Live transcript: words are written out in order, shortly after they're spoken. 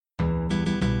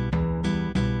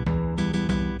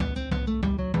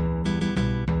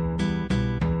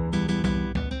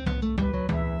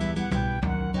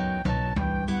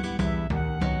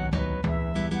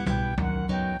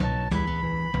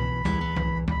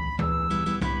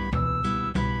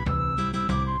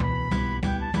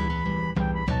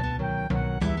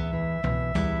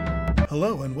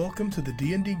Hello and welcome to the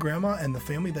D&D Grandma and the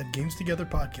Family That Games Together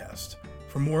podcast.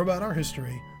 For more about our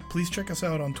history, please check us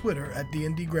out on Twitter at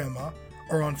D&D Grandma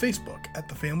or on Facebook at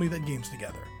The Family That Games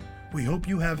Together. We hope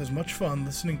you have as much fun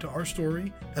listening to our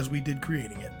story as we did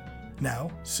creating it.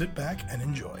 Now, sit back and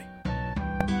enjoy.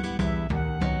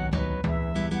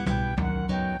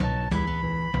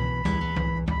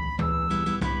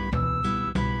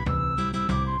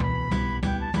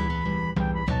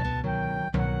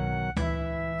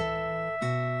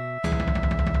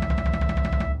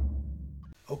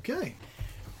 Okay,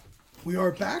 we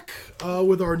are back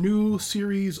with our new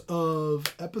series of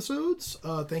episodes.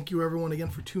 Thank you everyone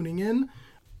again for tuning in.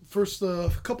 First,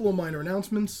 a couple of minor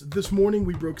announcements. This morning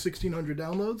we broke 1,600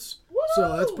 downloads,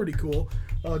 so that's pretty cool.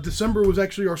 December was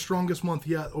actually our strongest month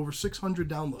yet, over 600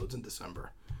 downloads in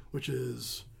December, which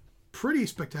is pretty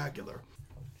spectacular.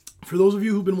 For those of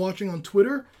you who've been watching on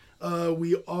Twitter,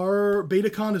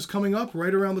 BetaCon is coming up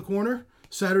right around the corner.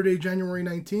 Saturday, January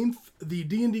 19th, the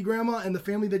D&D Grandma and the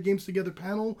Family That Games Together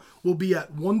panel will be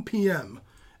at 1 p.m.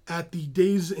 at the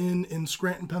Days Inn in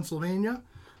Scranton, Pennsylvania.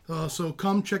 So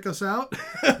come check us out.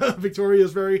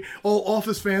 Victoria's all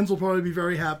Office fans will probably be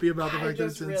very happy about the fact that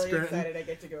it's in Scranton. I'm excited I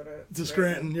get to go to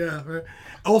Scranton. Yeah. Right.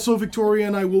 Also, Victoria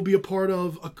and I will be a part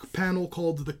of a panel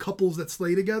called The Couples That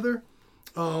Slay Together,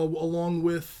 along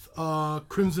with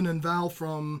Crimson and Val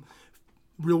from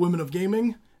Real Women of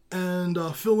Gaming. And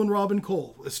Phil and Robin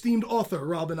Cole, esteemed author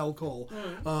Robin L. Cole.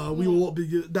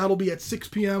 That'll be at 6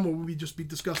 p.m. where we'll just be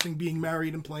discussing being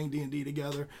married and playing D&D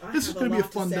together. This is going to be a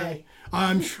fun day.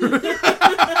 I'm sure.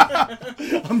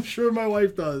 I'm sure my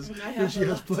wife does. She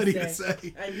has plenty to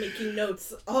say. I'm making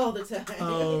notes all the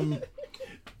time.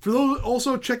 For those,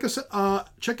 also check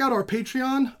out our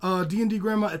Patreon, D&D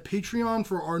Grandma at Patreon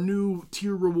for our new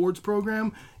tier rewards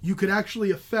program. You could actually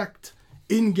affect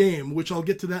in-game, which I'll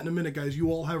get to that in a minute, guys.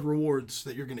 You all have rewards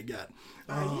that you're going to get.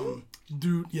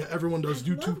 Everyone does.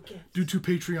 Due to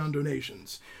Patreon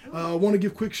donations. I want to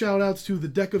give quick shout-outs to The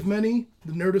Deck of Many,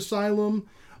 The Nerd Asylum,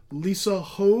 Lisa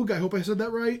Hogue, I hope I said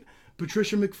that right,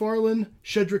 Patricia McFarlane,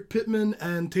 Shedrick Pittman,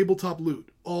 and Tabletop Loot,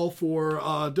 all for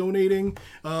donating.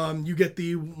 You get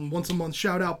the once-a-month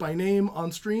shout-out by name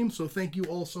on stream, so thank you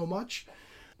all so much.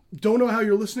 Don't know how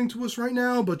you're listening to us right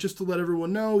now, but just to let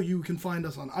everyone know, you can find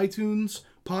us on iTunes,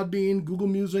 Podbean, Google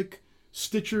Music,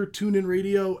 Stitcher, TuneIn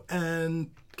Radio,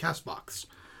 and CastBox.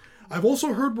 I've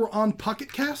also heard we're on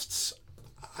Pocket Casts.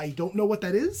 I don't know what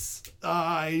that is.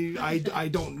 I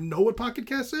don't know what Pocket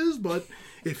Casts is, but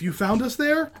if you found us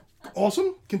there,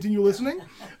 awesome. Continue listening.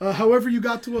 However you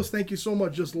got to us, thank you so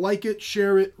much. Just like it,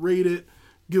 share it, rate it.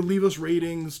 Leave us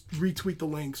ratings, retweet the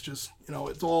links. Just, it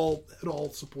all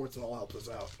supports and all helps us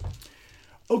out.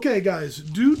 Okay, guys,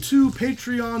 due to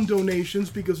Patreon donations,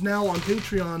 because now on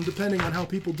Patreon, depending on how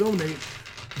people donate,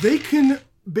 they can,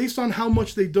 based on how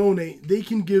much they donate, they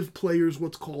can give players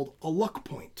what's called a luck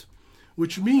point,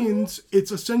 which means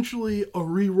it's essentially a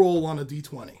re-roll on a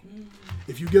D20.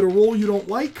 If you get a roll you don't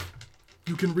like,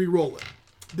 you can re-roll it.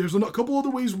 There's a couple other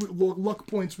ways luck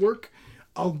points work.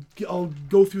 I'll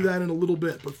go through that in a little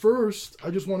bit. But first,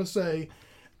 I just want to say,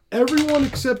 everyone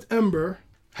except Ember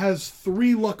has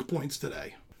 3 luck points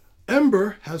today.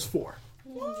 Ember has 4.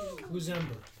 Who's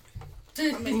Ember?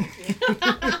 I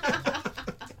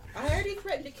already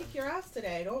threatened to kick your ass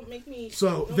today. Don't make me.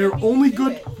 So they're only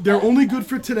good. They're only good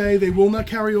for today. They will not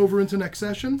carry over into next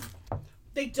session.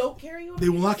 They don't carry over? They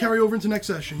will not carry over into next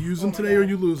session. Use them today or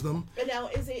you lose them. And now,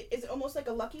 is it almost like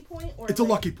a lucky point? Or it's a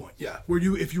lucky point, yeah. Where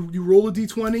if you roll a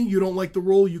D20, you don't like the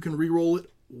roll, you can re-roll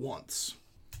it once.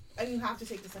 And you have to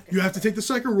take the second. You have to take the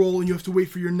second roll, and you have to wait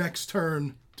for your next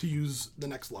turn to use the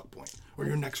next luck point. Or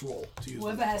your next roll to use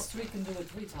Whoever has 3 can do it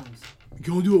 3 times. You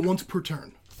can only do it once per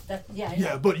turn.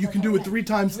 Yeah, but you can do it 3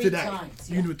 times today.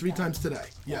 You can do it 3 times today,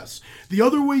 yes. The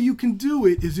other way you can do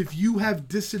it is if you have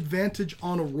disadvantage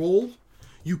on a roll,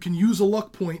 you can use a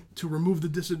luck point to remove the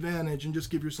disadvantage and just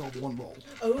give yourself 1 roll.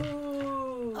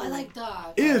 Oh, I like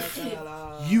that. If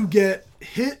you get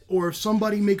hit or if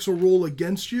somebody makes a roll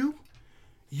against you,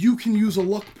 you can use a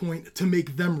luck point to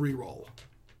make them re-roll.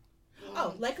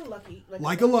 Oh, like a lucky.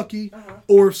 Like a lucky.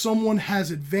 Or if someone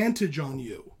has advantage on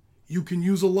you, you can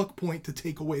use a luck point to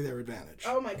take away their advantage.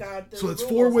 Oh my god. So it's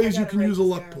 4 ways you can use a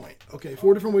luck point. Okay,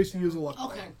 4 different ways to use a luck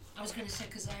point. Okay, I was going to say,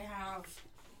 because I have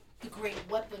the great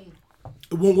weapon.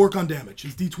 It won't work on damage.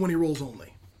 It's D20 rolls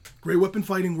only. Great weapon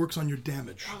fighting works on your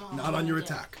damage, not on your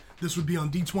attack. This would be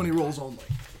on D20 rolls only.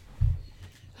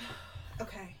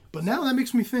 Okay. But now that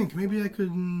makes me think, maybe I could,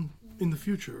 in the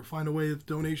future, find a way that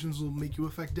donations will make you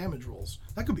affect damage rolls.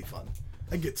 That could be fun.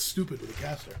 That gets stupid with a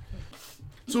caster.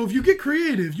 So if you get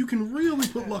creative, you can really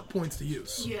put luck points to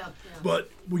use. Yeah. But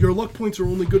your luck points are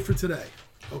only good for today.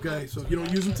 Okay? So if you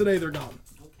don't use them today, they're gone.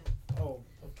 Oh,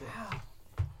 okay. Wow.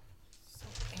 So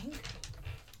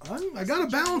angry. I gotta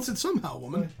balance it somehow,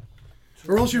 woman.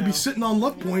 Or else you'll be sitting on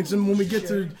luck points, and when we get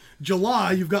to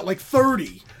July, you've got like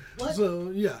 30. What? So,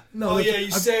 yeah. No, Oh, that's- yeah,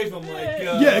 you save them like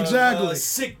Yeah, exactly.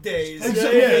 sick days.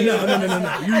 Yeah,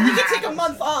 no. You can take a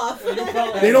month off.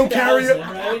 They don't carry it.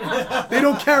 right? They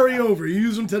don't carry over. You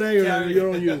use them today or Carry. you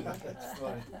don't use them. That's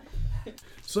funny.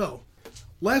 So,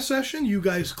 last session, you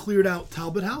guys cleared out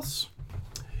Talbot House.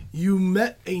 You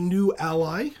met a new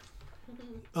ally,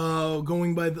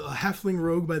 going by a halfling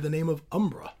rogue by the name of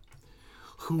Umbra,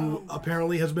 who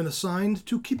apparently has been assigned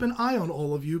to keep an eye on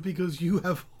all of you because you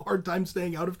have a hard time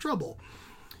staying out of trouble.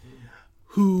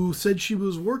 Who said she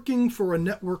was working for a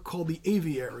network called the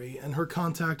Aviary, and her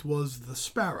contact was the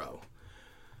Sparrow,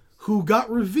 who got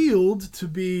revealed to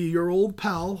be your old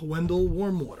pal, Wendell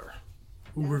Warmwater,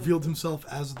 who revealed himself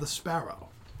as the Sparrow.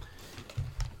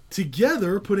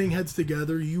 Together, putting heads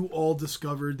together, you all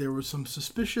discovered there was some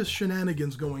suspicious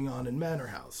shenanigans going on in Manor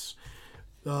House.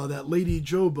 That Lady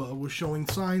Joba was showing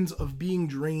signs of being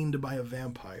drained by a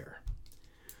vampire,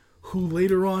 who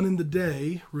later on in the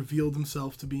day revealed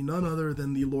himself to be none other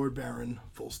than the Lord Baron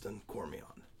Fulston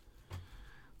Cormion,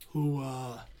 who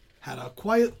had a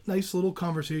quiet, nice little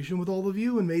conversation with all of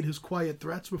you and made his quiet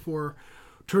threats before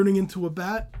turning into a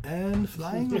bat and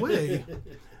flying away.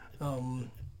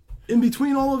 In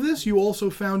between all of this, you also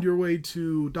found your way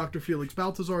to Dr. Felix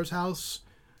Balthazar's house,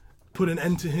 put an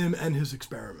end to him and his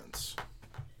experiments.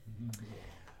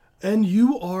 And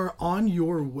you are on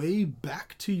your way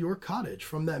back to your cottage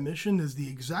from that mission is the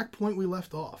exact point we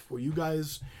left off, where you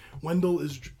guys, Wendell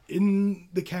is in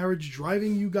the carriage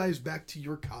driving you guys back to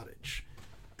your cottage.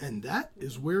 And that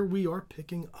is where we are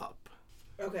picking up.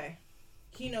 Okay.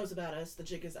 He knows about us. The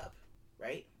jig is up,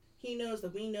 right? He knows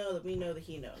that we know that we know that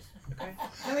he knows. Okay?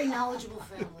 Very knowledgeable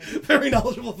family. Very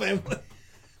knowledgeable family.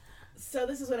 So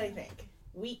this is what I think.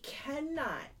 We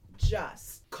cannot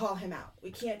just call him out.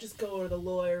 We can't just go to the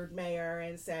Lord Mayor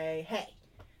and say, hey,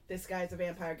 this guy's a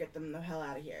vampire, get them the hell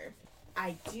out of here.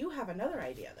 I do have another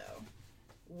idea, though.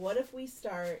 What if we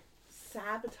start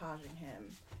sabotaging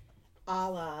him a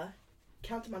la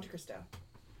Count of Monte Cristo?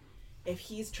 If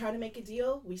he's trying to make a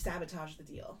deal, we sabotage the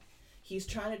deal. He's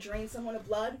trying to drain someone of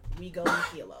blood, we go and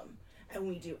heal him. And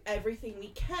we do everything we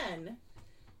can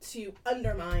to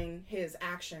undermine his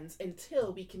actions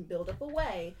until we can build up a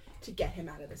way to get him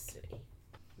out of the city.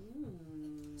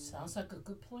 Sounds like a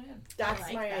good plan. That's I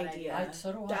like my that idea. idea.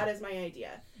 So do I. That is my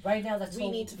idea. Right now, that's We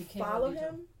all need to we can't follow really do.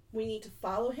 him. We need to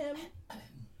follow him.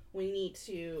 We need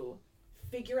to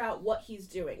figure out what he's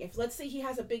doing. If, let's say, he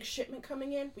has a big shipment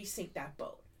coming in, we sink that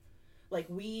boat. Like,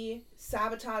 we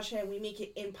sabotage him. We make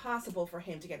it impossible for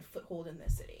him to get a foothold in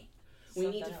this city. We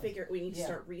need to Yeah.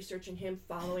 start researching him,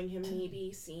 following him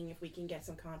maybe, seeing if we can get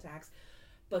some contacts.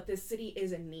 But this city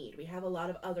is in need. We have a lot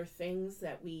of other things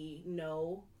that we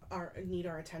know need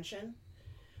our attention.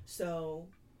 So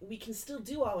we can still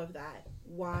do all of that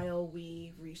while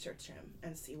we research him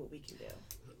and see what we can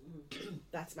do.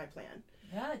 That's my plan.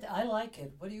 Yeah, I like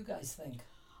it. What do you guys think?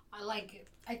 I like it.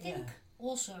 I think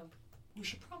also we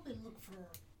should probably look for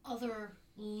other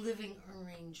living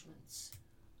arrangements.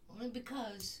 Only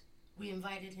because we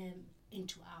invited him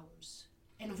into ours.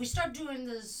 And if we start doing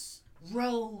this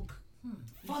rogue,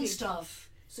 fun stuff,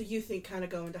 So you think kind of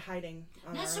go into hiding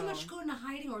on not our so much own. go into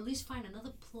hiding or at least find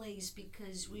another place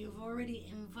because we have already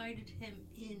invited him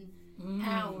in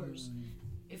ours.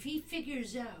 If he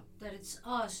figures out that it's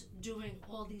us doing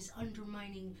all these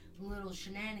undermining little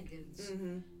shenanigans,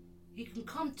 he can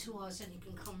come to us and he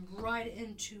can come right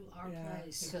into our Yeah.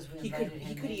 place. Because we He invited could him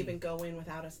he could in. even go in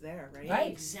without us there, right?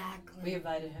 Right. Exactly. We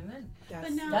invited him in. That's,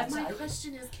 But now, That's- my I-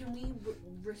 question is, can we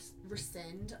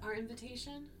rescind our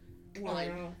invitation? I don't One.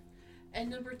 know. And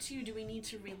number two, do we need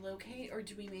to relocate, or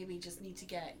do we maybe just need to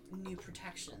get new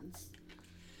protections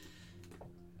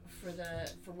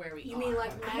for where we You are? mean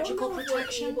like I don't magical know if we're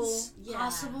protections able-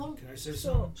 possible? Can I say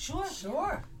So something? Sure.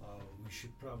 Sure. We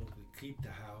should probably keep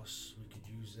the house. We could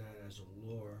use that as a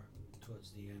lure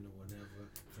towards the end or whatever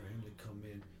for him to come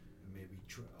in and maybe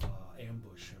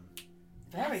ambush him.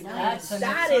 Very That's nice.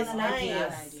 That is Good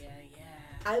nice. idea, yeah.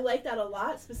 I like that a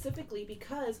lot, specifically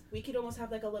because we could almost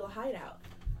have like a little hideout.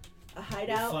 A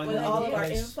hideout find with an all of our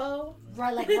place. info.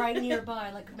 Right, like right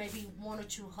nearby, like maybe 1 or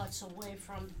 2 huts away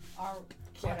from our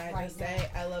Can hut I right just now. say,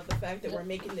 I love the fact that we're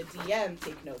making the DM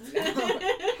take notes now.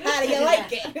 How do you like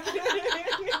it?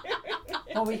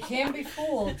 But we can't be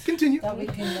fooled Continue. that we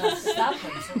can stop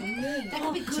him. So we need That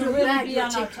would be good to or really bad, be you're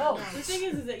on our taking toes. The thing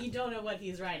is that you don't know what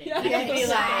he's writing. Yeah. You can't be like,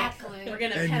 Exactly. we're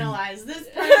gonna And- penalize this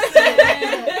person.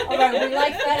 All right, we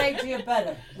like that idea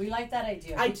better. We like that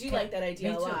idea. I do like that idea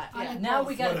Me a too. lot. I Yeah. like Now both.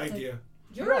 we got What idea?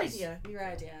 Your Yours. idea. Your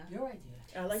idea. Your idea.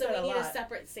 I like so that we a need lot. a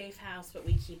separate safe house, but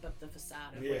we keep up the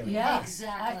facade. Of Yeah. where- Yeah,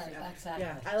 Exactly. Exactly.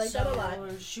 Yeah, I like So, that a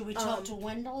lot. should we talk Um, to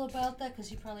Wendell about that? Because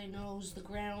he probably knows the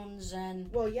grounds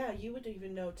and. Well, yeah, you would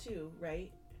even know too,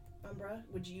 right, Umbra?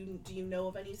 Do you know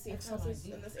of any safe Excellent houses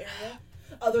idea. in this area,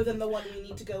 other than the one we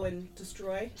need to go and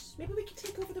destroy? Maybe we could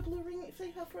take over the Blue Ring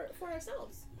safe house for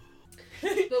ourselves.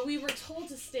 But we were told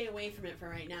to stay away from it for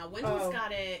right now. Wendell's Oh.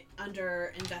 got it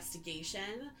under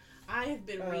investigation. I have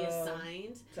been Oh.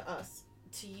 reassigned To us.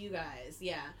 to you guys.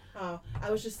 Yeah. Oh,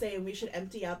 I was just saying we should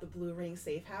empty out the Blue Ring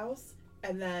safe house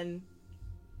and then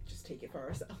just take it for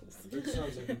ourselves. That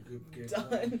sounds like a good game.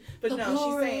 Done. But The no, she's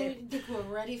Blue saying. Ring, think we're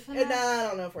ready for And that? I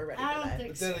don't know if we're ready I for don't that. think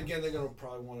But so. then again, they're gonna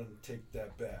probably want to take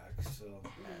that back. So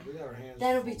we got our hands.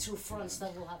 That'll be full. two fronts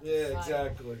that we'll have to Yeah, fight.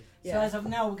 exactly. So Yeah. as of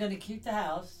now, we're going to keep the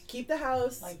house, Keep the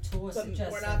house. like Tua But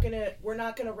suggested. we're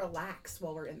not gonna relax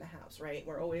while we're in the house, right?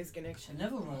 We're always gonna. Should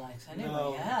never relax anyway.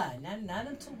 No. Yeah, not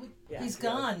until Yeah. he's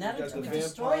gone. Not We got until the we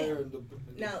destroy vampire him. and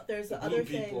the Now, there's the blue other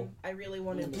people. thing I really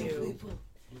want to Blue do people.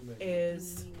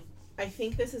 is I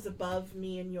think this is above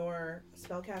me and your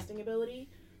spellcasting ability.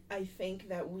 I think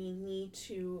that we need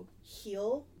to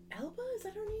heal Elba. Is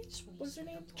that her name? What's her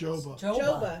name? Joba.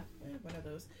 Joba. One of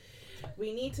those.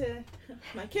 We need to.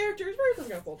 My character is very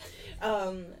forgetful.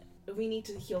 We need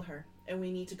to heal her, and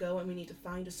we need to go and we need to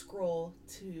find a scroll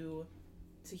to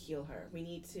heal her. We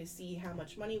need to see how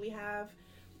much money we have,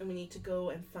 and we need to go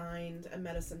and find a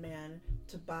medicine man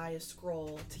to buy a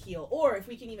scroll to heal. Or if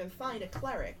we can even find a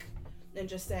cleric, and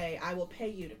just say, "I will pay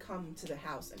you to come to the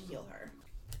house and heal her."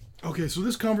 Okay, so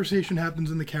this conversation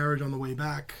happens in the carriage on the way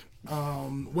back.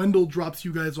 Wendell drops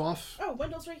you guys off. Oh,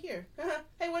 Wendell's right here.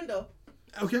 Hey, Wendell.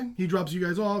 Okay, he drops you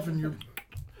guys off, and you're.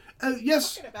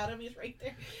 Yes, Talking about him, he's right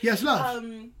there. yes, love.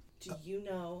 Do you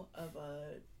know of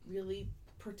a really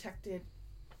protected,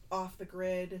 off the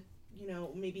grid,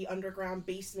 maybe underground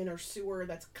basement or sewer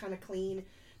that's kind of clean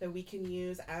that we can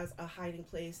use as a hiding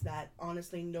place that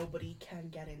honestly nobody can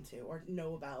get into or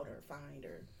know about or find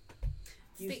or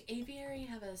Does the aviary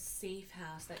have a safe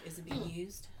house that isn't being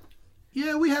used?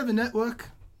 Yeah, we have a network.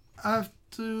 I have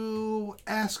to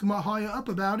ask my higher up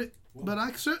about it, but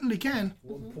I certainly can.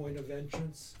 One point of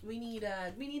entrance. We need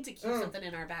to keep something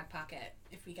in our back pocket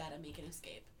if we gotta make an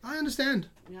escape. I understand.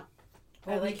 Well,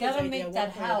 I like we his gotta idea, make one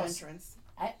that point of house. entrance.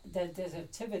 There's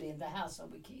activity in the house that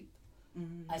we keep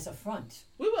as a front.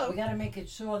 We will. We gotta make it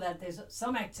sure that there's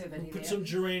some activity Put there. some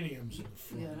geraniums in the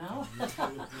front. You know?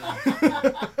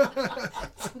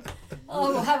 Oh,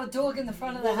 we'll have a dog in the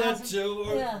front of the Well, house. that too,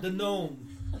 or Yeah. the gnome.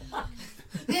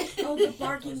 Oh, the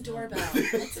barking doorbell.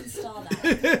 Let's install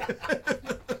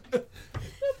that.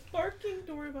 Barking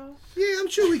doorbell. Yeah, I'm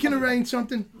sure we can arrange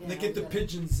something. Yeah, They get the we gotta-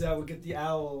 pigeons out. We get the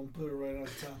owl and put it right on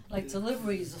top. like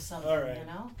deliveries or something, All right. you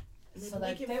know? Maybe So we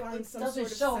that can they- find it some doesn't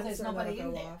sort of show sensor there's nobody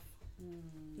that'll in go there. off.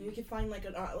 Maybe we could find like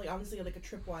honestly like a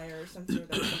tripwire or sensor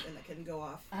that's something that can go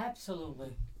off.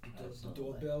 Absolutely. The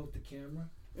doorbell with the camera.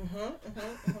 I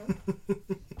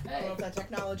don't know if that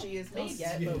technology is made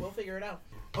yet, but we'll figure it out.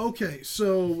 Okay,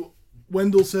 so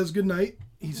Wendell says goodnight.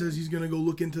 He says he's going to go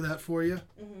look into that for you.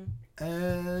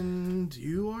 And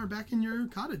you are back in your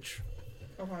cottage,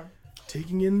 Okay.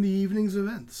 taking in the evening's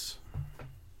events.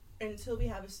 Until we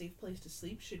have a safe place to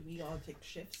sleep, should we all take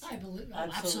shifts? I believe.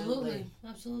 Absolutely.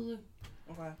 Absolutely.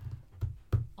 Okay.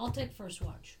 I'll take first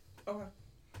watch. Okay.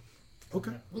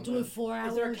 Okay. We'll do it 4 hours.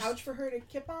 Is there a couch for her to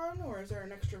kip on, or is there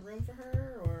an extra room for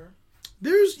her, or?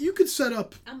 You could set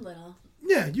up, I'm little.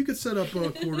 you could set up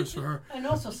quarters for her. And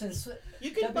also, since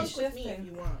You can That'd be bunk with me if shifting.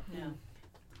 you want.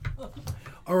 yeah,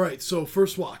 All right, so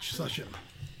first watch, Sashim.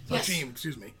 Yes. Sashim,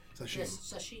 excuse me. Sashim. Yes,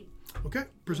 sashimi. Okay,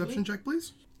 perception check,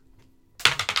 please.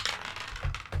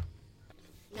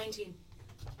 19.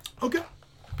 Okay.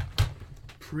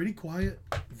 Pretty quiet,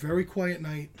 very quiet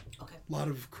night. Okay. A lot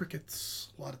of crickets,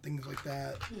 a lot of things like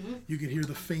that. You could hear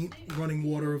the faint running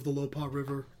water of the Lopa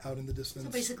River out in the distance.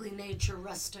 So basically nature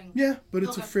resting. Yeah, but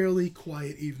it's a Okay. fairly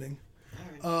quiet evening.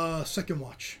 All right. Second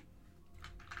watch.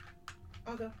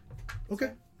 I'll go.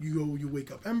 Okay. You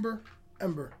wake up Ember.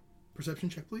 Ember. Perception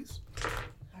check, please.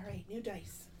 All right, new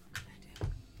dice.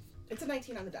 It's a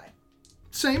 19 on the die.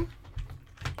 Same.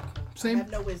 I Same.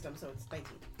 have no wisdom, so it's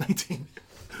 19. 19.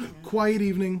 Quiet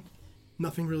evening.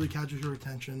 Nothing really catches your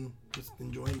attention. Just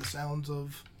enjoying the sounds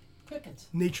of crickets.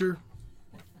 nature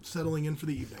settling in for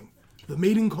the evening. The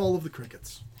mating call of the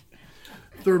crickets.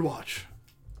 Third watch.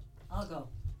 I'll go.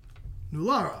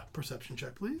 Nulara, perception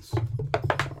check, please.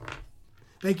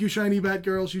 Thank you, Shiny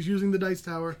Batgirl. She's using the dice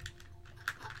tower.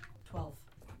 12.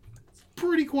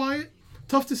 Pretty quiet.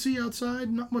 Tough to see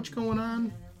outside. Not much going on.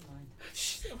 Never mind.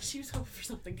 She was hoping for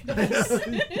something else.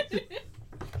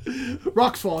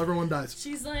 Rocks fall. Everyone dies.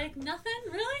 She's like, nothing?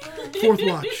 Really? Fourth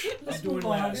watch. Let's doing move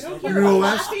on. last. I don't You're hear gonna a go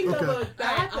last? laughing of Okay. a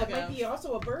bat I'll that go. might be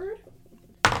also a bird.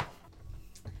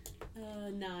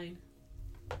 9.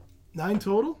 9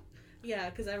 total? Yeah,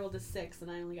 because I rolled a 6 and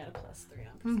I only got a +3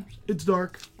 on perception. It's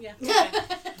dark. Yeah.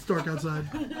 It's dark outside.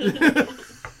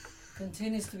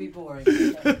 Continues to be boring.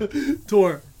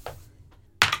 Tor.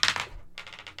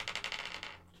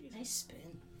 Nice spin.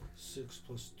 6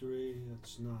 plus 3,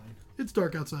 that's 9. It's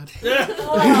dark outside.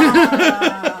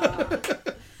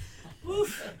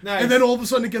 Nice. And then all of a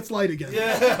sudden it gets light again.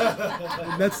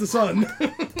 Yeah. And that's the sun.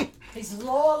 He's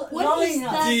What is lulling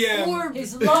us. that DM. orb?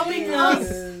 He's lulling us.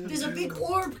 There's a big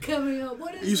orb coming up.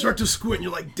 What is You it? start to squint and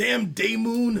you're like, damn day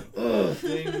moon. Ugh.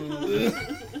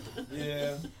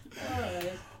 Yeah.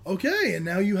 Alright. Okay, and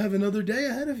now you have another day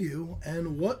ahead of you.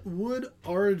 And what would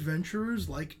our adventurers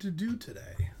like to do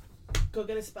today? Go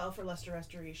get a spell for Lesser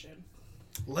Restoration.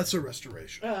 Lesser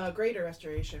restoration. Greater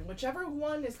Restoration. Whichever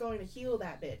one is going to heal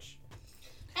that bitch.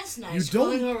 That's nice. You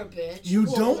don't- Calling her a bitch. you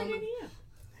Cool. don't- Good idea.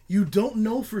 You don't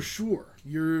know for sure.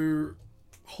 You're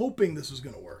hoping this is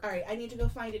going to work. All right, I need to go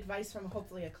find advice from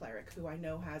hopefully a cleric who I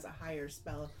know has a higher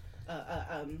spell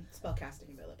casting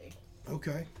ability.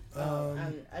 Okay.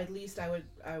 And at least I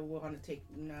want to take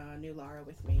New Lara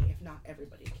with me. If not,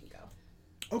 everybody can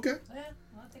go. Okay. Yeah,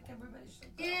 I think everybody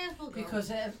should go. Yeah, we'll go.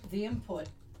 Because the input.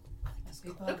 As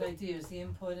people have ideas, the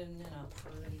input and,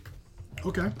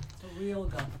 Okay. the real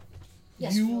go.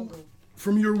 yes, you- we'll go.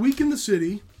 From your week in the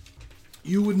city,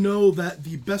 you would know that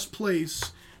the best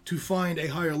place to find a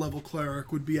higher level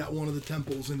cleric would be at one of the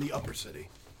temples in the upper city.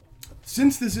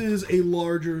 Since this is a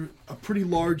pretty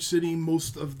large city,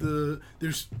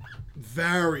 there's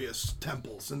various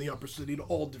temples in the upper city to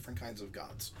all different kinds of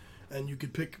gods. And you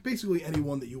could pick basically any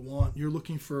one that you want. You're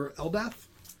looking for Eldath?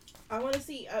 I want to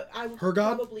see. I Her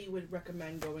god? probably would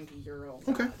recommend going to your own.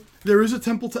 Okay. god. There is a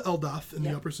temple to Eldath in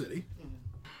the Yeah. upper city.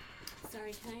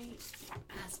 Sorry, can I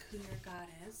ask who your god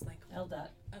is? Like, Eldad.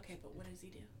 okay, but what does he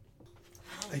do?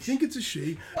 I think it's a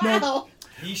she. No, Wow!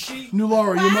 Ishi?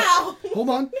 Nulara, you might... Wow! Hold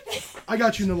on. I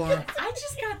got you, Nulara. I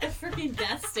just got the freaking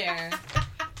death stare.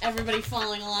 Everybody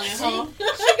following along at home.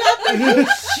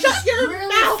 Shut your Really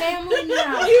mouth! family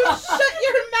now. You shut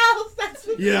your mouth! That's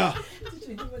what Yeah. Did you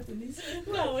hear what Denise said?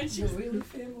 No, when she You're really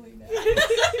family now.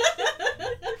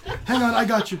 Hang on, I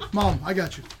got you. Mom, I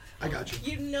got you. I got you.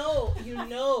 you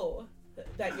know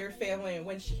that your family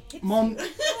when she hits Mom, you.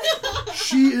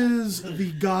 she is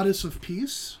the goddess of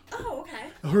peace. Oh, okay.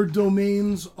 Her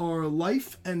domains are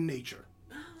life and nature.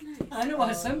 Oh, nice. I know what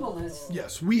a symbol is.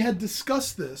 Yes, we had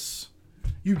discussed this.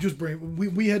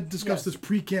 We had discussed Yes. this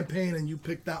pre-campaign, and you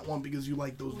picked that one because you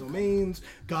like those domains,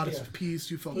 goddess Yeah. of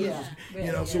peace. You felt Yeah. this was,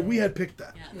 Yeah, so yeah. we had picked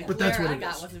that. Yeah, But the that's glare what I it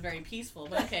got is. wasn't very peaceful,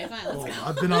 but okay, fine, let's Oh, go.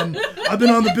 I've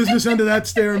been on the business end of that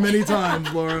stare many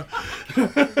times, Laura.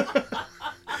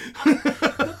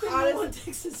 No one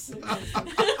takes it seriously.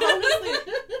 Honestly,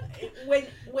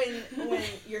 when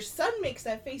your son makes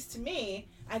that face to me,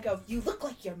 I go, "You look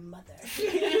like your mother."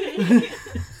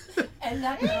 And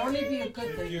that can only be a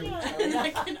good thing. You.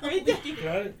 I can only be-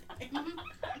 Got it?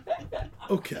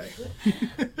 Okay.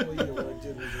 Well, you know what I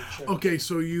did was I checked. Okay,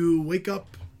 so you wake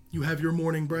up, you have your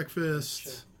morning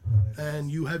breakfast, and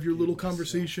you have your little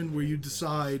conversation where you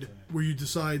decide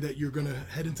that you're going to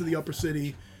head into the upper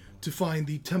city to find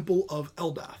the Temple of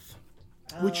Eldath,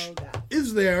 which Oh, God.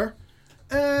 is there,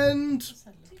 and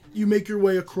you make your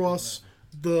way across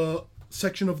the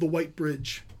section of the White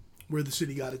Bridge where the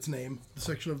city got its name, the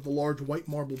section of the large white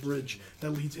marble bridge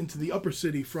that leads into the upper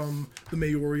city from the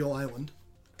Mayoral Island.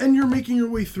 And you're making your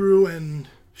way through, and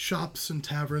shops and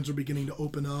taverns are beginning to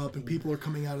open up, and people are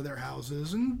coming out of their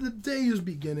houses, and the day is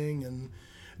beginning, and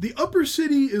the upper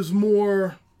city is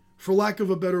more, for lack of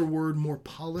a better word, more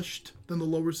polished than the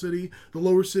lower city. The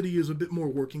lower city is a bit more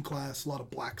working class, a lot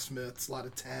of blacksmiths, a lot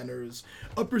of tanners.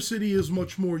 Upper city is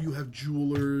much more, you have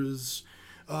jewelers,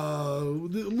 a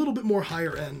little bit more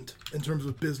higher end in terms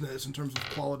of business, in terms of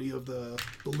quality of the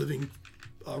living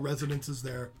residences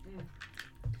there.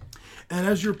 And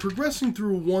as you're progressing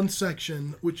through one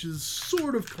section, which is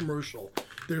sort of commercial,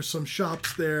 there's some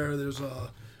shops there, there's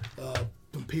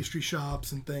some pastry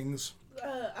shops and things.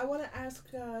 I want to ask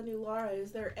New Lara,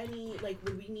 is there any,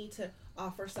 would we need to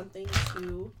offer something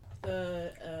to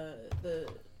the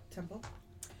temple?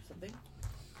 Something?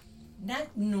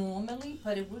 Not normally,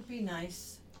 but it would be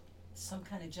nice. some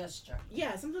kind of gesture.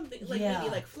 Yeah, something like Yeah.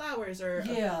 maybe like flowers or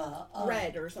Yeah.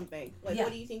 bread or something. Like, yeah.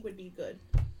 what do you think would be good?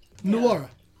 Nulara,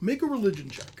 make a religion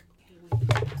check.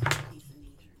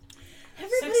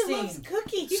 Everybody 16. loves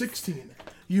cookies. 16.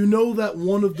 You know that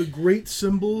one of the great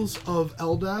symbols of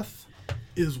Eldath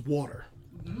is water,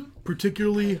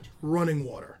 particularly running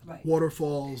water, Right.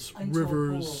 waterfalls, Into a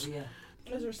rivers. pool,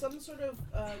 yeah. Is there some sort of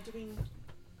doing?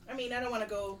 I mean, I don't want to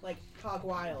go like hog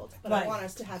wild, but Right. I want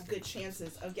us to have good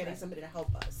chances of getting Right. somebody to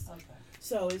help us. Okay.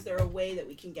 So, is there a way that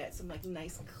we can get some like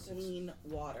nice, clean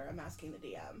water? I'm asking the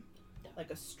DM, like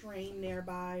a stream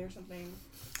nearby or something.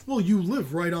 Well, you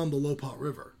live right on the Lopot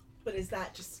River. But is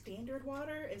that just standard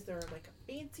water? Is there like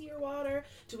a fancier water?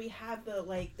 Do we have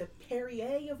the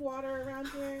Perrier of water around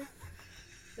here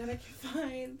that I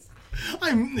can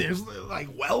find? There's like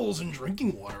wells and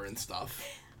drinking water and stuff.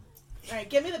 All right,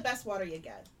 give me the best water you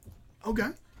get. Okay.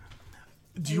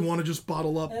 Do you want to just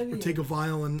bottle up Oh, or yeah. take a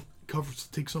vial and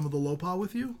take some of the Lopot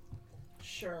with you?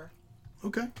 Sure.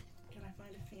 Okay. Can I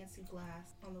find a fancy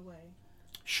glass on the way?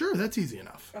 Sure, that's easy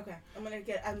enough. Okay, I'm gonna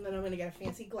get a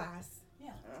fancy glass.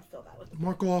 Yeah. And I'll fill that with.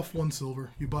 Mark off 1 silver.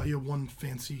 You buy you one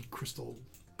fancy crystal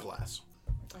glass,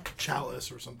 Okay.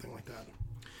 chalice or something like that.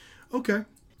 Okay.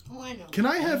 Oh, I know. Can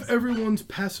I have everyone's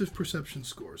passive perception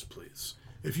scores, please?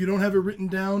 If you don't have it written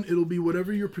down, it'll be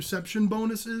whatever your perception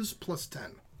bonus is plus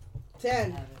 10.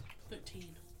 10. Have it.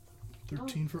 13.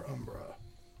 13 for Umbra.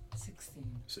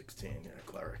 16. 16, you're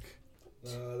a cleric.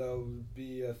 That would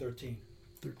be 13.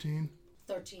 13?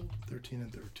 13. 13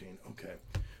 and 13. Okay.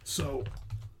 So,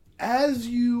 as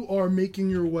you are making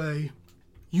your way,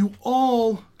 you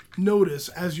all notice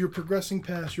as you're progressing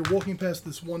past, you're walking past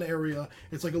this one area.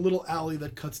 It's like a little alley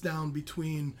that cuts down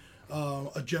between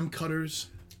a gem cutters,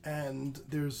 and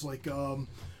there's like a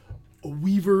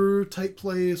weaver type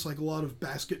place, like a lot of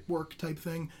basket work type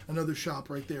thing. Another shop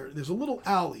right there. There's a little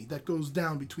alley that goes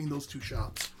down between those two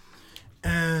shops.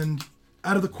 And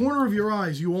out of the corner of your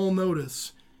eyes, you all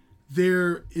notice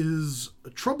there is a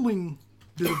troubling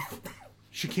bit of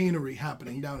chicanery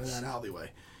happening down in that alleyway.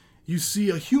 You see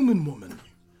a human woman,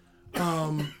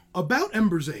 about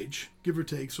Ember's age, give or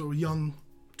take, so a young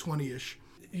 20-ish.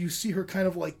 You see her kind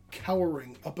of like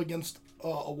cowering up against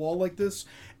a wall like this,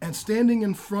 and standing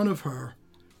in front of her,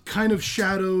 kind of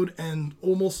shadowed and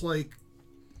almost like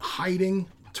hiding,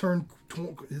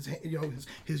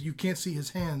 his you can't see his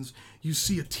hands. You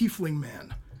see a tiefling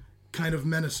man kind of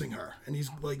menacing her, and he's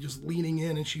like just leaning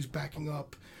in, and she's backing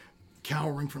up,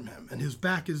 cowering from him, and his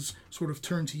back is sort of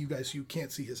turned to you guys, so you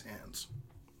can't see his hands.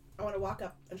 I want to walk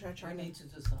up and try to I charm him. need to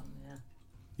do something, yeah.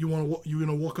 You're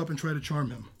gonna walk up and try to charm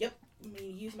him. Yep. I'm gonna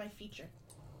use my feature.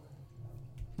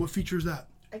 What feature is that?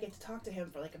 I get to talk to him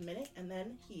for like a minute, and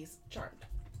then he's charmed.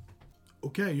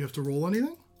 Okay, you have to roll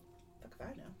anything? Fuck if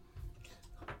I know.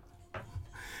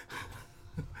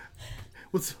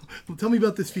 Tell me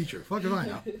about this feature. Fuck if I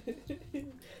know.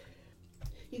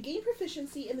 You gain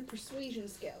proficiency in the persuasion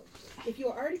skill. If you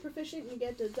are already proficient, you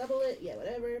get to double it. Yeah,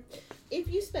 whatever. If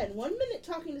you spend 1 minute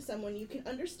talking to someone you can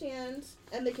understand,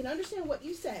 and they can understand what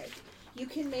you say, you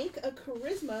can make a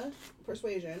charisma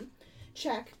persuasion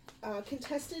check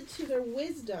contested to their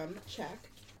wisdom check.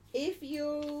 If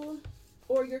you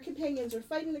or your companions are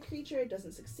fighting the creature, it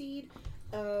doesn't succeed.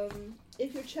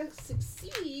 If your check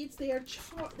succeeds, they are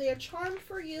charmed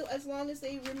for you as long as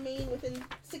they remain within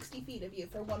 60 feet of you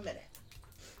for 1 minute.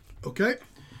 Okay.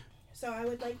 So I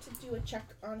would like to do a check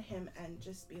on him and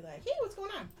just be like, hey, what's going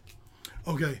on?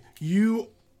 Okay. You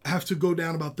have to go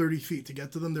down about 30 feet to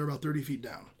get to them. They're about 30 feet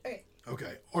down. Okay.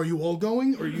 Okay. Are you all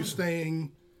going, or are you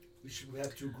staying? We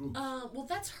have 2 groups. Well,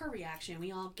 that's her reaction.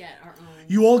 We all get our own.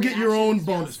 You all get your own reactions.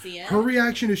 We all bonus. see it. Her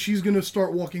reaction is she's going to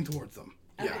start walking towards them.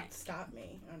 Yeah. Okay. Stop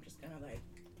me. I'm just gonna like.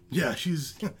 Yeah,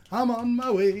 she's, I'm on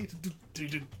my way,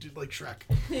 like Shrek.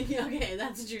 Okay,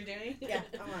 that's what you're doing? Yeah,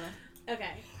 I wanna.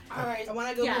 Okay. All right. I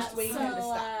wanna go Yeah, persuade him to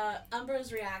stop.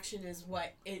 Umbra's reaction is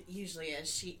what it usually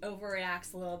is. She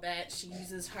overreacts a little bit. She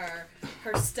uses her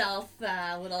stealth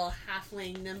little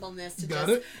halfling nimbleness to Got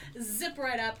just it. zip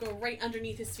right up, go right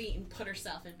underneath his feet, and put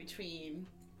herself in between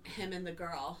him and the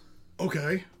girl.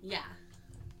 Okay. Yeah.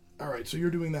 All right, so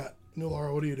you're doing that.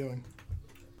 Nulara, what are you doing?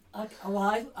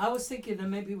 Well, I was thinking that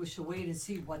maybe we should wait and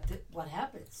see what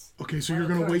happens. Okay, so What you're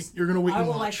going to wait. occurs. You're going to wait I and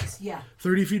would watch. like to, yeah.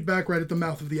 30 feet back, right at the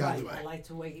mouth of the Right, alleyway. I like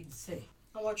to wait and see.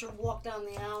 I want you to walk down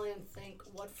the alley and think,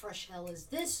 what fresh hell is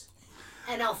this?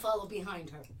 And I'll follow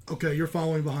behind her. Okay, you're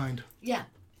following behind. Yeah.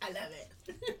 I love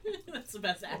it. That's the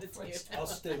best attitude. I'll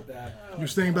stay back. You're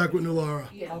staying back with Nulara.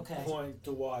 Yeah. Okay. Point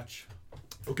to watch.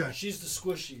 Okay. She's the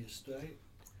squishiest, right?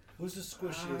 Who's the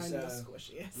I'm squishiest? the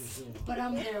squishiest. But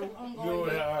I'm there. I'm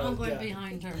going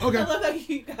behind her. I Okay. love how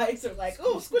you guys are like,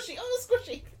 oh, squishy, oh,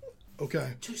 squishy.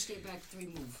 Okay. 2 stay back, 3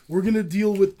 move. We're gonna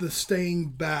deal with the staying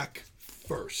back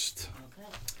first. Okay.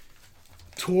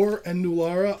 Tor and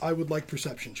Nulara, I would like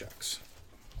perception checks.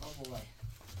 Oh boy.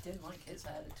 Didn't like his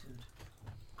attitude.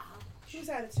 Whose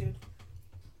attitude?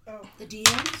 Oh. The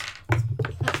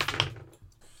DMs?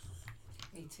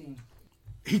 18.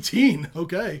 18.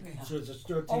 Okay. Yeah. So it's a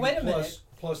 13 Oh, wait a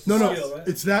plus No, the no, skill, right?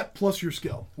 it's that plus your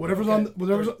skill. Whatever's Okay. on.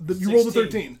 Whatever's you rolled a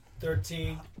 13.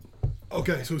 13.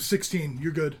 Okay, so 16.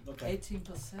 You're good. Okay. 18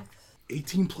 plus 6.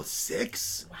 18 plus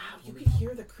 6. Wow, you could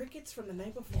hear the crickets from the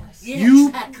night before. Yes. Yeah, You-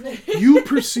 exactly. You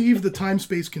perceive the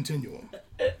time-space continuum.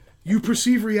 You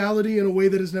perceive reality in a way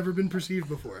that has never been perceived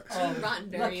before.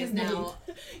 Rottenberry lucky is me. now.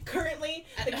 Currently,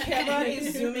 the camera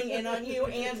is zooming in on you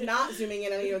and not zooming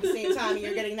in on you at the same time. And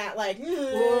you're getting that like.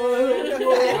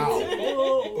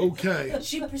 Okay.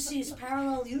 She perceives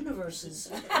parallel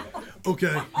universes.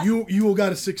 Okay. You all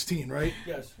got a 16, right?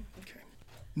 Yes.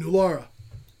 Nulara,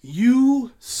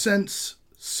 you sense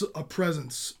a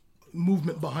presence,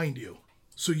 movement behind you.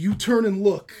 So you turn and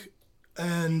look,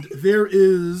 and there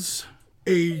is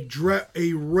a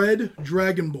red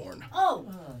dragonborn Oh,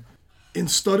 in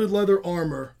studded leather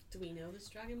armor. Do we know this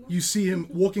dragon? You see him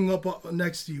walking up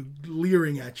next to you,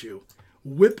 leering at you.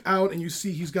 Whip out, and you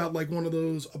see he's got like one of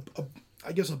those.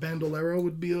 I guess a bandolero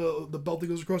would be the belt that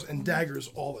goes across, and daggers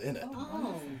all in it.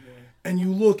 oh. And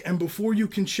you look, and before you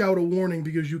can shout a warning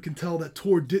because you can tell that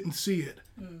Tor didn't see it,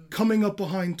 coming up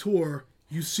behind Tor,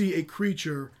 you see a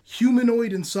creature,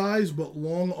 humanoid in size but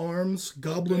long arms,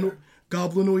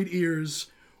 goblinoid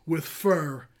ears with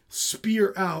fur,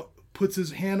 spear out, puts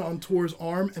his hand on Tor's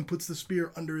arm and puts the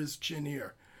spear under his chin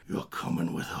here. You're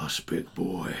coming with us, big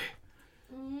boy.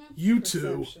 You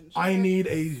two, Perception I check. need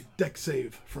a deck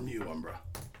save from you, Umbra.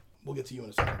 We'll get to you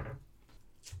in a second.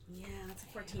 Yeah, that's a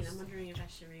 14. I'm wondering if I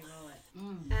should re-roll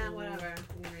it. Whatever.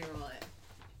 I'm gonna re-roll it.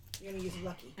 You're gonna use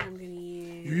lucky. And I'm gonna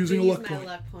use. You're using I'm a gonna luck use point.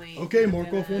 my luck point. Okay, I'm mark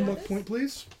off gonna- 1 luck point,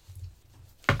 please.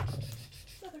 Yeah,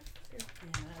 that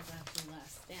was actually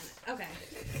less. Damn it.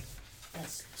 Okay.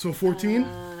 That's So 14?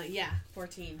 Yeah,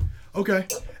 14. Okay.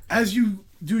 As you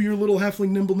do your little halfling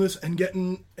nimbleness and get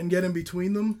in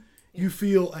between them, you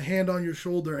feel a hand on your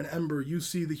shoulder, and Ember, you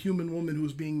see the human woman who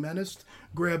is being menaced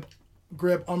grab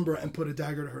Umbra and put a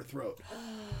dagger to her throat.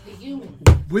 the human.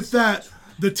 With that,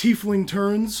 the tiefling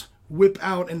turns, whip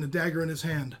out, and the dagger in his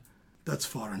hand. That's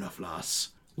far enough, lass.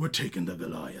 We're taking the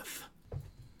Goliath.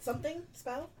 Something?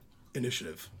 Spell?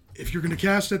 Initiative. If you're going to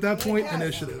cast at that point, Yeah.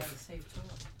 initiative. Save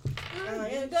two. I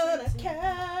am gonna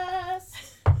cast.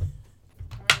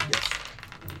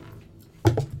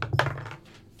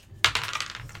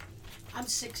 I'm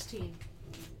 16.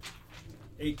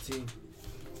 18.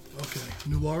 Okay.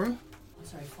 Nulara, I'm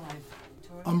sorry, 5.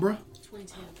 Tor? Umbra,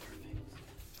 22.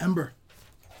 Ember.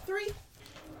 3,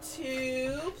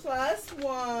 2 plus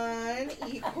 1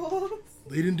 equals.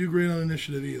 They didn't do great on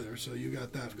initiative either, so you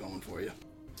got that going for you.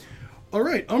 All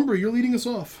right, Umbra, you're leading us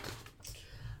off.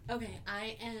 Okay,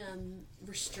 I am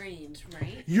restrained,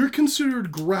 right? You're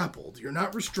considered grappled. You're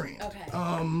not restrained. Okay.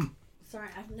 Sorry,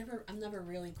 I'm never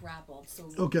really grappled. So.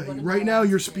 Okay, what am right I now allowed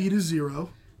your to do? speed is 0.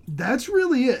 That's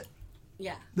really it.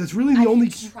 Yeah. That's really the I only.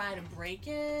 can try to break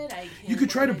it. You could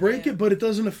try to break it, but it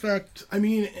doesn't affect. I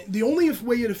mean, the only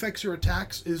way it affects your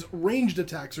attacks is ranged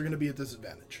attacks are going to be at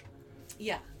disadvantage,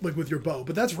 Yeah. like with your bow.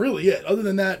 But that's really it. Other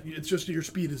than that, it's just your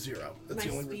speed is 0. That's My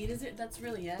the only. speed is it. That's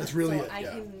really it. That's really so it,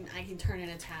 yeah. I can turn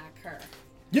and attack her.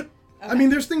 Yep. I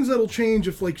mean, there's things that'll change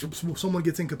if like someone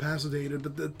gets incapacitated,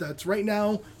 but that's right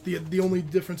now the only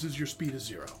difference is your speed is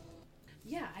 0.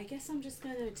 Yeah, I guess I'm just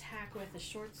gonna attack with a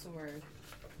short sword.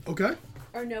 Okay.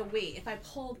 Or no, wait. If I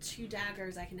pull 2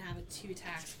 daggers, I can have 2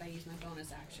 attacks if I use my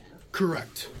bonus action.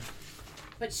 Correct.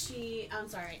 But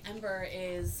Ember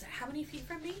is how many feet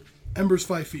from me? Ember's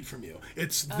 5 feet from you.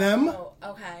 It's them, Oh,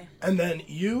 okay. and then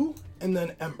you, and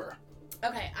then Ember.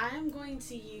 Okay, I'm going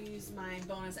to use my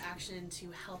bonus action to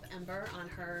help Ember on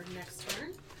her next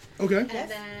turn. Okay. And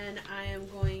then I am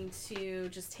going to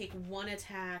just take 1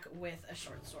 attack with a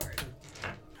short sword.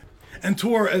 And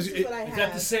Tor, as This is what I Is that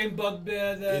the have. same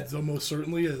bugbear that? it almost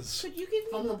certainly is. Could you give me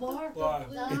From the bar? Bar.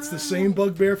 It's the same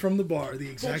bugbear from the bar, the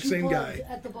exact That you same bugged guy.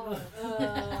 At the bar.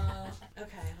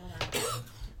 Okay, hold on.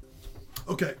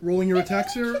 Okay, rolling your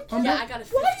attacks here, Umbra. Yeah, I got a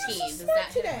 15. Why are you so Does smart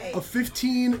that hit? today? A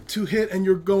 15 to hit, and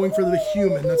you're going for the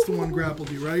human. That's the one grappled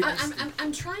you, right?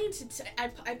 I'm trying to.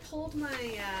 I pulled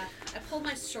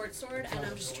my short sword and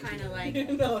I'm just trying to like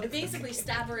No, it's basically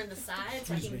stab her in the side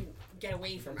so I can get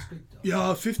away from her.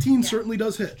 Yeah, 15 certainly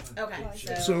does hit. Okay,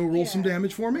 So roll some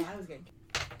damage for me. I was good.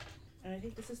 And I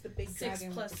think this is the big 6 dragon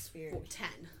with plus the spear. 10.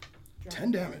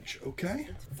 10 damage. Okay.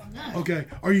 Nice. Okay.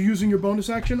 Are you using your bonus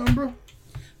action, Umbra?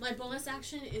 My bonus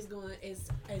action is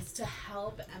to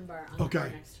help Ember on Okay. her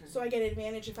next turn. So I get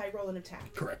advantage if I roll an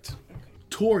attack. Correct. Okay.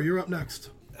 Tor, you're up next.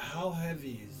 How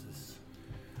heavy is this?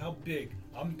 How big?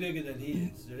 I'm bigger than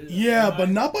he is. Yeah, Am but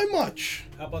I- not by much.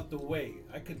 How about the weight?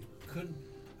 I couldn't.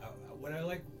 What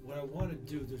I want to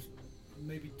do. There's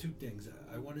maybe 2 things.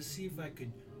 I want to see if I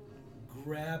could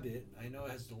grab it. I know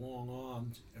it has the long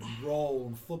arms and roll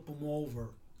and flip him over,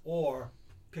 or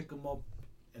pick him up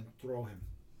and throw him.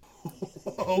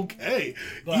 Okay.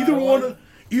 But Either I one wanna- of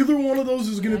either one of those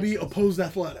is going to be opposed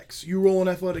athletics. You roll an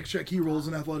athletics check, he rolls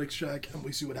an athletics check, and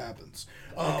we see what happens.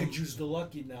 I could use the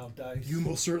lucky now dice. You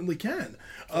most certainly can.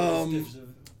 If-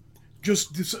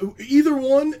 Just either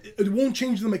one, it won't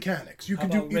change the mechanics. You how can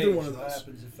do about either rage? one of What those.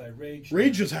 happens if I rage?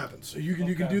 Rage just happens. So you can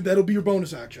Okay. do that'll be your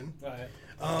bonus action. Right.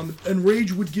 And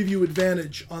rage would give you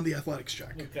advantage on the athletics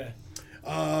check. Okay.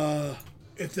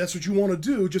 If that's what you want to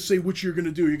do, just say which you're going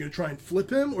to do. You're going to try and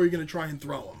flip him, or you're going to try and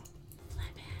throw him.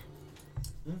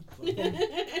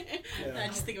 I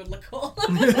just think it would look cool.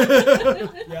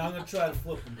 Yeah, I'm gonna try to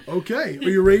flip him. Okay. Are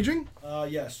you raging?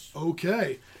 Yes.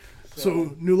 Okay. So,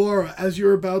 Nulara, as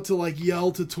you're about to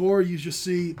yell to Tor, you just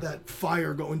see that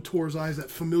fire go in Tor's eyes, that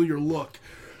familiar look.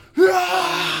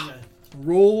 Ah!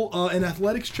 Roll an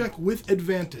athletics check with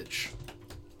advantage.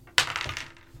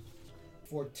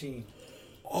 14.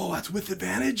 Oh, that's with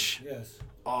advantage? Yes.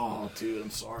 Oh, dude, I'm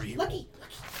sorry. Lucky.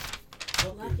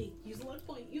 Lucky. Use the luck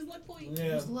point. Use the luck point. Yeah.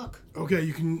 Just look.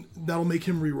 Okay, that'll make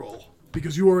him re-roll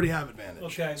because you already have advantage.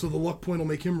 Okay. So the luck point will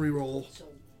make him re-roll. So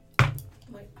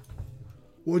Wait.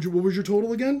 What was your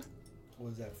total again? What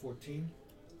was that? 14.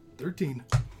 13.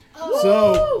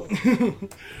 So,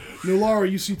 Nulara,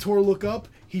 you see Tor look up.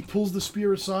 He pulls the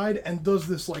spear aside and does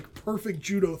this perfect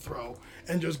judo throw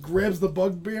and just grabs the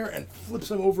bugbear and flips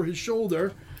him over his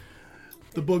shoulder.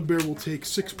 The bugbear will take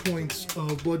 6 points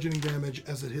of bludgeoning damage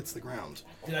as it hits the ground.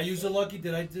 Did I use the lucky?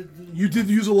 You did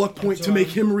use a luck point to make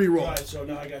him re-roll. Right, so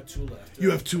now I got 2 left. You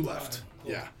have 2 left. Alright,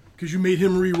 cool. Yeah, because you made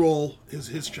him re-roll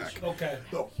his check. Okay.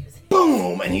 So,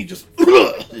 boom, and he just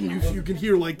and you can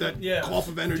hear that Yeah. cough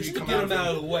of energy Just to come get out him of out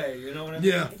him. of the way, you know what I mean?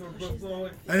 Yeah.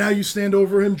 For- And now you stand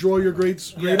over him, draw your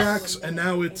great Yes. axe, and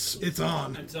now it's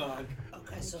on. It's on.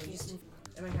 Okay. so he's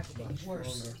I might have to take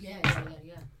worse. Yeah.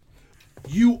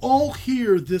 You all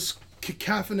hear this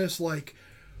cacophonous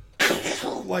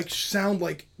sound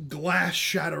like glass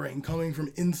shattering coming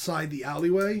from inside the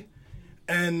alleyway,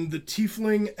 and the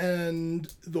tiefling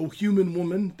and the human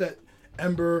woman that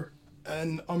Ember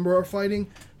and Umbra are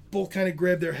fighting both kind of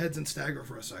grab their heads and stagger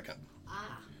for a second.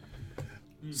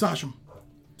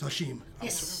 Sashim,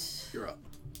 Yes. you're up.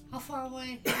 How far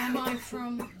away am I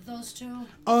from those two?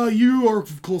 You are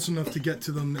close enough to get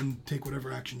to them and take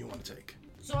whatever action you want to take.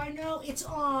 So I know it's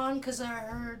on because I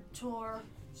heard Tor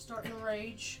starting to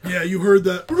rage. Yeah, you heard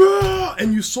that, "Rah!"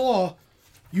 and you saw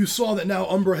that now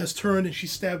Umbra has turned and she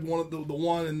stabbed one of the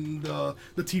one, and the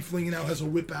tiefling now has a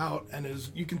whip out, and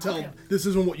you can tell Okay. this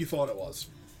isn't what you thought it was.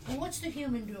 And what's the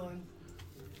human doing?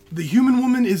 The human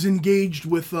woman is engaged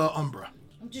with Umbra.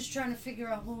 I'm just trying to figure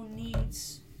out who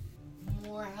needs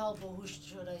more help or who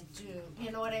should I do.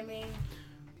 You know what I mean?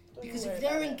 Because if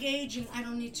they're engaging, I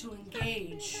don't need to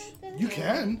engage. You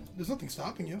can. There's nothing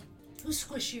stopping you. Who's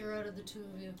squishier out of the two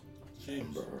of you?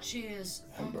 Ember. She is.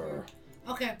 Ember.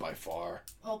 Okay. By far.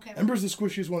 Okay. Ember's the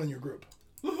squishiest one in your group.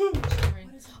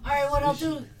 Alright, what I'll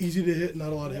do. Easy to hit, not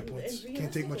a lot of hit points.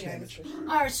 Can't take much damage.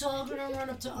 Alright, so I'm gonna run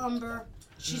up to Umber.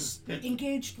 She's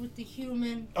engaged with the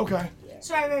human. Okay.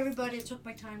 Sorry, everybody. I took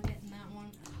my time getting that one.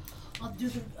 I'll do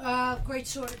the great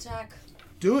sword attack.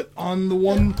 Do it on the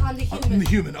one. On the human. On the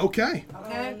human. Okay.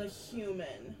 Okay. On the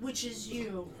human. Which is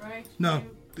you, right? No,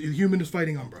 the human is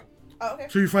fighting Umbra. Oh, okay.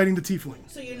 So you're fighting the tiefling.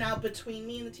 So you're now between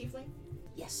me and the tiefling?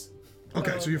 Yes.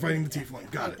 Okay, so you're fighting the tiefling.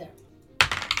 Got Right it. there.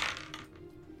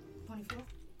 24?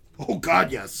 Oh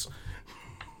God, yes.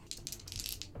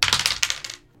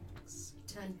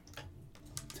 10.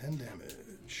 10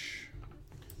 damage.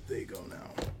 There you go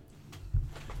now.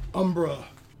 Umbra,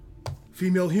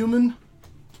 female human,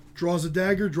 draws a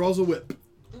dagger, draws a whip.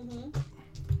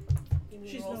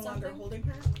 She's no longer holding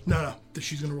her? No,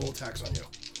 she's gonna roll attacks on you.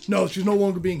 No, she's no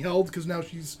longer being held because now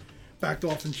she's backed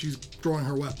off and she's drawing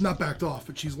her weapon. Not backed off,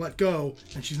 but she's let go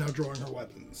and she's now drawing her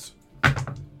weapons.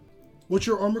 What's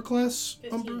your armor class,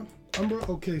 15. Umbra?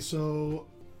 Okay, so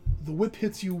the whip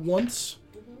hits you once,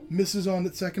 misses on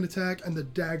its second attack, and the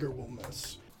dagger will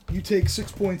miss. You take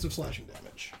 6 points of slashing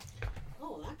damage.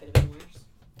 Oh, that could have been worse.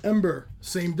 Ember,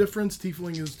 same difference.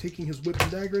 Tiefling is taking his whip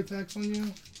and dagger attacks on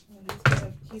you.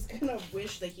 He's gonna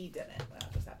wish that he didn't. I'll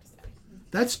just have to say.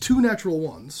 That's 2 natural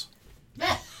ones.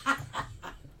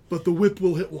 But the whip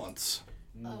will hit once.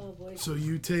 Oh boy. So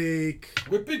you take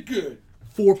Whip it good.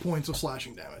 4 points of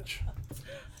slashing damage.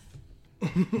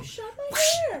 Shot my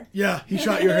hair. Yeah, he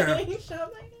shot your hair. He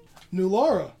shot my hair.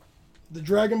 Nulara, the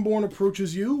Dragonborn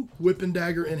approaches you, whip and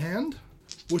dagger in hand.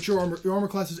 What's your armor? Your armor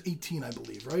class is 18, I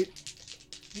believe, right?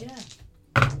 Yeah.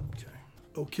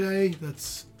 Okay,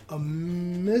 that's a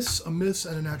miss,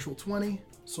 and a natural 20.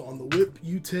 So on the whip,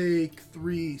 you take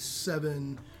 3,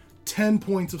 7, 10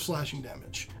 points of slashing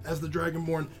damage. As the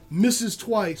Dragonborn misses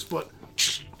twice, but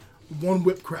one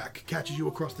whip crack catches you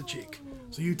across the cheek.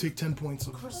 So you take 10 points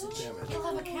of damage. He'll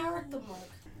have a character mark.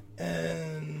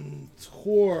 And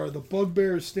Tor, the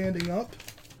bugbear, is standing up,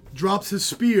 drops his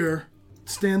spear,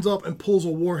 stands up, and pulls a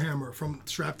warhammer from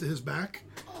strapped to his back.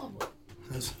 Oh,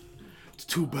 Says, "It's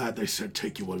too bad they said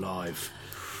take you alive."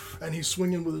 And he's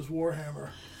swinging with his warhammer.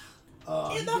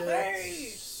 In the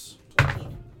Yes. What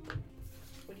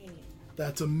do you need?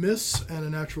 That's a miss and a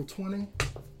natural 20.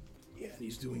 Yeah, and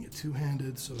he's doing it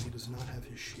two-handed, so he does not have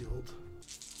his shield.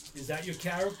 Is that your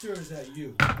character or is that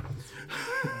you?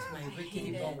 My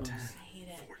rickety bones. I hate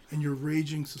it. And you're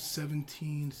raging, so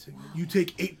 17. You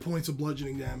take 8 points of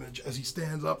bludgeoning damage as he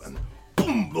stands up, and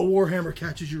boom, the warhammer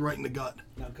catches you right in the gut.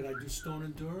 Now, can I do stone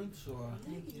endurance or?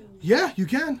 Yeah, you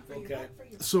can. Okay.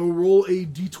 So roll a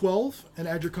d12 and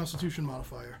add your constitution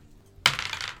modifier.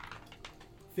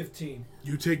 15.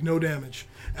 You take no damage.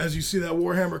 As you see that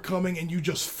warhammer coming, and you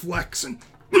just flex, and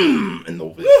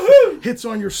it hits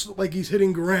on your, like he's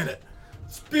hitting granite.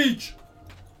 Speech!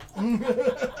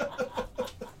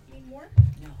 Need more?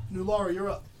 Nulara, you're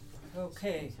up.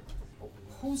 Okay.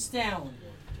 Who's down?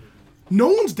 No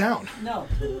one's down. No.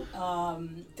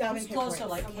 Down Who's in hit closer,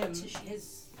 points. like From him? what tissue?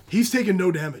 His. He's taking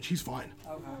no damage. He's fine.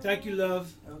 Okay. Thank you,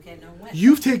 love. Okay. No. When?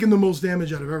 You've taken the most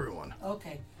damage out of everyone.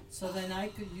 Okay. So then I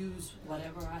could use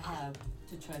whatever I have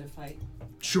to try to fight.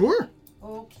 Sure.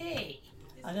 Okay.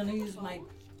 I'm gonna use my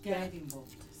guiding bolt.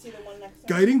 See the one next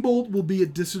to him? Guiding bolt will be a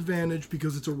disadvantage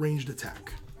because it's a ranged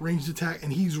attack. Ranged attack,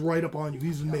 and he's right up on you.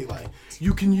 He's in melee.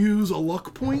 You can use a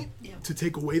luck point to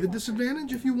take away the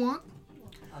disadvantage if you want.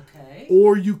 Okay.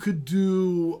 Or you could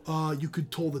do, you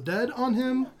could toll the dead on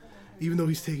him, even though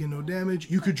he's taking no damage.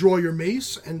 You could draw your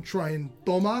mace and try and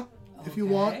toma if you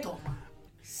want.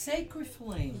 Sacred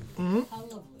flame. Mhm. How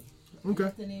lovely. Okay.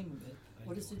 What's the name of it?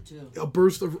 What does it do? A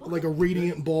burst of, like a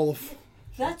radiant ball of,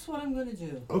 That's what I'm gonna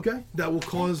do. okay, that will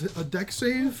cause a dex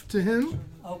save to him.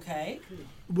 Okay.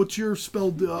 What's your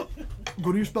spell, go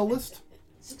to your spell list.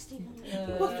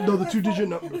 1600. No, the 2-digit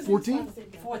number, 14?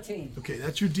 14. Okay,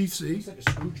 that's your DC. It's like a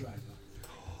screwdriver.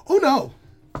 Oh no,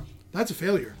 that's a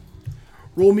failure.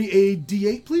 Roll me a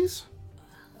d8, please.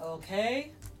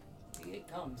 Okay. Here it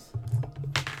comes.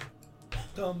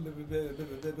 Come, baby, baby,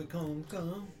 baby, come,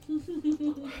 come.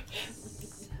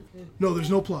 No, there's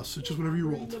no plus. It's just whatever you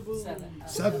rolled. 7.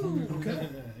 7. Okay.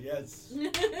 Yes.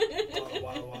 Wow,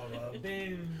 wow, wow, wow.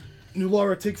 Bam.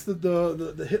 Nulara takes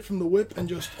the hit from the whip and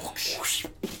just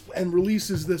and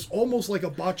releases this almost like a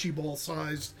bocce ball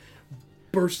sized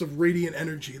burst of radiant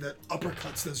energy that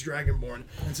uppercuts this dragonborn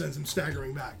and sends him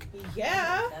staggering back.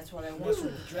 Yeah. That's what I What's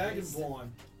want. with the Dragonborn?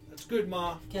 That's good,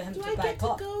 Ma. Get him Do to I back get to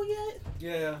up. go yet?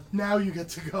 Yeah. Now you get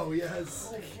to go,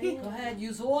 yes. Go ahead,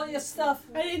 use all your stuff.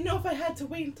 I didn't know if I had to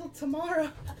wait until tomorrow.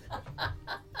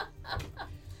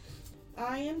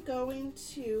 I am going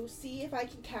to see if I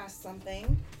can cast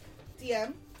something.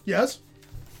 DM, Yes?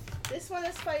 this one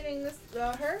is fighting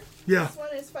her. Yeah. This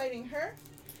one is fighting her.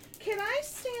 Can I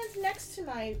stand next to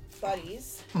my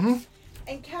buddies Mm-hmm.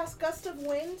 and cast Gust of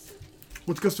Wind?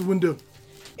 What's Gust of Wind do?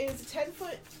 It is a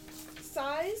 10-foot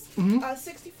size, Mhm.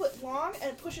 60-foot long,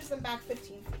 and it pushes them back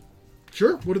 15 feet.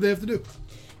 Sure. What do they have to do?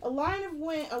 A line of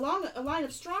wind, along a line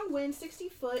of strong wind, 60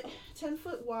 foot, 10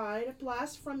 foot wide,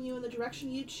 blasts from you in the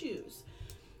direction you choose.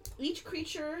 Each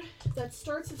creature that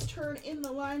starts its turn in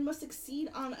the line must succeed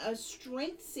on a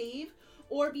strength save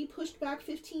or be pushed back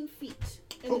 15 feet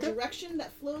in Okay. the direction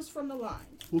that flows from the line.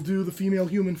 We'll do the female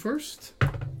human first.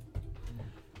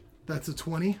 That's a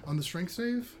 20 on the strength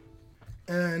save.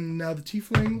 And now the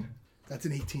tiefling, that's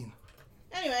an 18.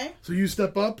 Anyway, So you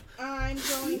step up, I'm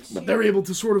going to. but they're able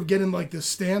to sort of get in like this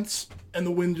stance, and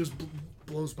the wind just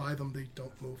blows by them. They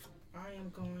don't move. I am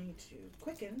going to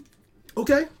quicken,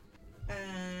 Okay.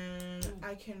 and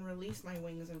I can release my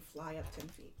wings and fly up 10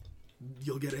 feet.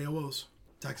 You'll get AOs,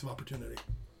 attacks of opportunity.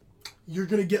 You're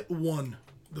going to get one.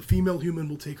 The female human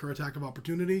will take her attack of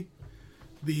opportunity.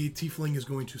 The tiefling is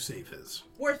going to save his.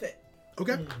 Worth it.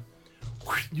 Okay.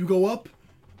 You go up.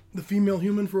 The female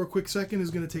human for a quick second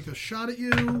is going to take a shot at you.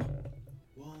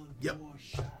 One Yep. more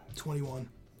shot. 21.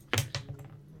 How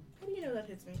do you know that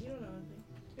hits me? You don't know anything.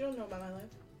 You don't know about my life.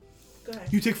 Go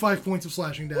ahead. You take 5 points of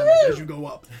slashing damage as you go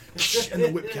up, and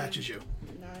the whip catches you.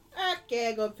 Okay,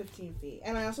 I go up 15 feet.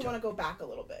 And I also want to go back a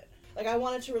little bit. Like, I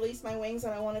wanted to release my wings,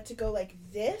 and I wanted to go like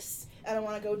this, and I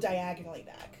want to go diagonally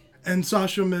back. And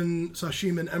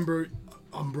Sashim and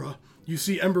Umbra, you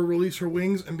see Ember release her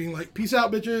wings and being like, "Peace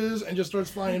out, bitches," and just starts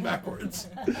flying backwards.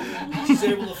 She's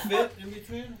able to fit in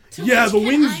between? Yeah, the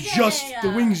wings a,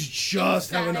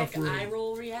 just have enough room. eye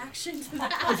roll reaction to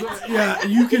that. Yeah,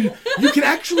 you can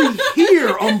actually hear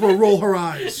Umbra roll her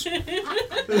eyes.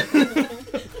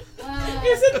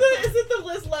 Is it the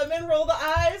Liz Lemon roll the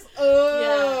eyes? Oh.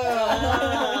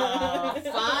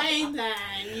 Yeah. Fine then.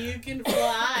 You can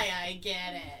fly. I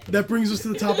get it. That brings us to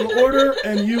the top of the order,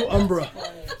 and you, Umbra.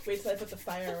 Wait till I put the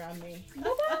fire around me.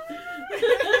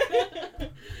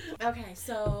 Okay,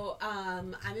 so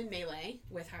I'm in melee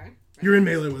with her. Right? You're in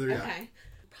melee with her, yeah. Okay.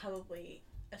 Probably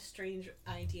a strange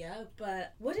idea,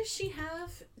 but what does she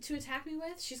have to attack me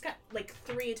with? She's got like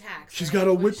 3 attacks. She's right? got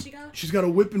a What whip. does she got? She's got a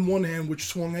whip in one hand, which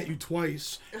swung at you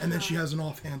twice, and then she has an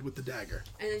offhand with the dagger.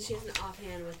 And then she has an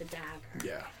offhand with a dagger.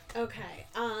 Yeah. Okay.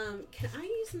 Can I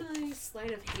use my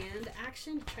sleight of hand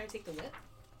action to try to take the whip?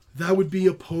 That would be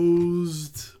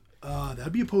opposed.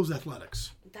 That'd be opposed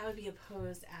athletics That would be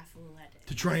opposed athletics.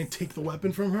 to try and take the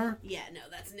weapon from her. Yeah, no,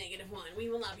 that's -1. We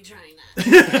will not be trying that.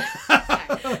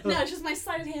 Okay. No, it's just my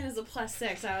sleight of hand is a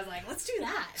 +6. I was like, let's do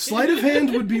that. Sleight of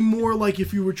hand would be more like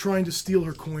if you were trying to steal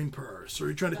her coin purse, or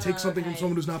you're trying to take something from Okay.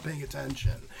 someone who's not paying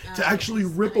attention. To actually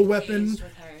rip a weapon. Engaged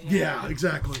with her, Yeah,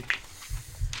 exactly.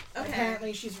 Okay.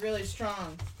 Apparently she's really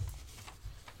strong.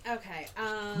 Okay.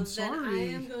 I'm Then I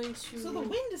sorry. am going to. So the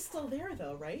wind is still there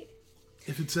though, right?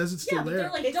 If it says it's Yeah, still but there.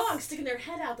 they're like It's- dogs sticking their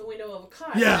head out the window of a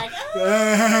car. Yeah. Like,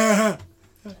 "Ah!"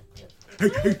 I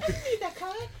don't need that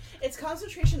comment. It's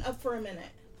concentration up for a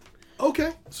minute.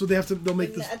 Okay, so they'll make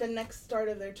And this. at the next start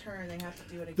of their turn, they have to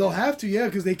do it again. They'll have to, yeah,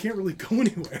 because they can't really go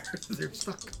anywhere. They're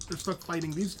stuck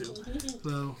fighting these two.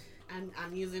 So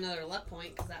I'm using another luck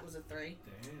point because that was a 3.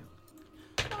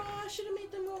 Damn. Oh, I should have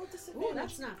made them roll with disadvantage. Ooh,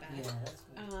 that's not bad. Yeah, that's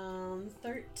good.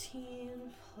 13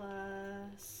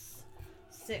 plus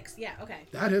 6. Yeah, okay.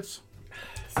 that hits.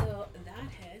 So that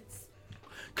hits.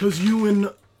 Because you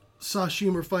and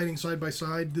Sashim are fighting side by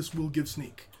side, this will give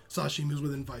sneak. Sashim is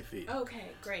within 5 feet.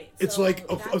 Okay, great. It's So like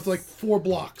that's- it's like 4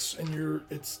 blocks, and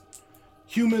it's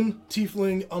human,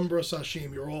 tiefling, Umbra,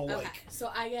 Sashim. You're all Okay, like.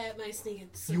 so I get my sneak.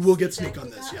 You will get sneak sneak on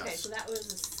with this, that? Okay, yes. so that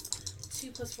was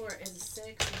 2 plus 4 is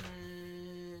 6, and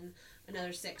then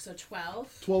another 6, so 12.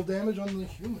 12 damage on the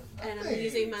human. And I'm Nice.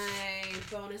 using my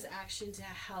bonus action to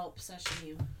help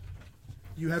Sashimi.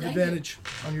 You have Thank advantage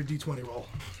on your d20 roll.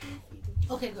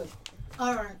 Okay, good.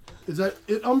 All right. Is that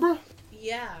it, Umbra?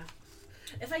 Yeah.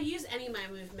 If I use any of my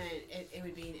movement, it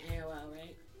would be an AOL,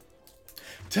 right?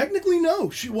 Technically, no.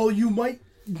 You might.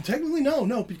 Technically,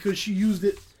 no, because she used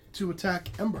it to attack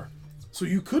Ember. So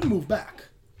you could move back.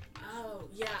 Oh,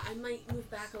 yeah, I might move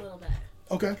back a little bit.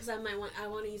 Okay. Because I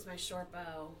want to use my short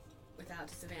bow without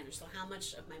disadvantage. So how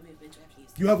much of my movement do I have to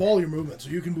use? You have all your movement, so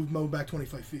you can move back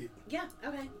 25 feet. Yeah,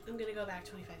 okay. I'm going to go back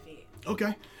 25 feet.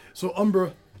 Okay. So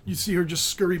Umbra, you see her just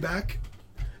scurry back,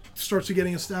 starts to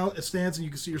getting a stance, and you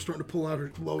can see her starting to pull out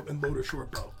her load her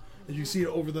short bow. And you see it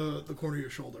over the corner of your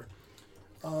shoulder.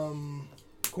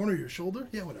 Corner of your shoulder?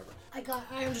 Yeah, whatever.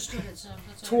 I understood it, so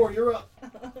that's all Tor, right. you're up.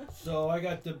 So I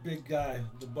got the big guy,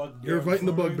 the bugbear. You're fighting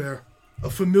the in front of me. bugbear. A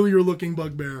familiar looking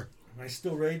bugbear. Am I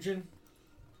still raging?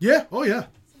 Yeah, oh yeah.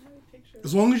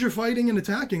 As long as you're fighting and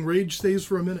attacking, rage stays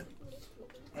for a minute.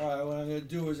 Alright, what I'm going to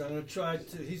do is I'm going to try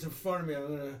to... He's in front of me. I'm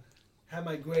going to have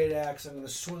my great axe. I'm going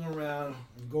to swing around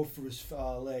and go for his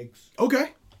legs.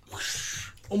 Okay.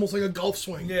 Almost like a golf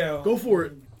swing. Yeah. Go for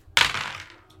it.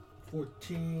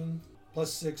 14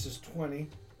 plus 6 is 20.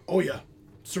 Oh yeah.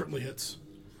 Certainly hits.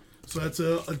 So that's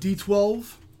a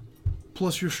D12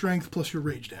 plus your strength plus your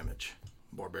rage damage.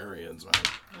 Barbarians, man.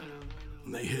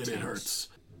 When they hit, it hurts.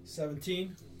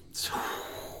 17.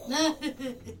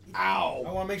 Ow.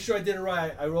 I want to make sure I did it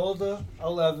right. I rolled a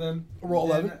 11.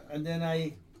 Roll and 11. And then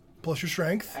I Plus your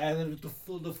strength. added the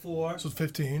 4 So it's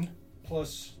 15.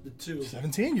 plus the 2.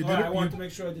 17. You did Alright, it. I wanted to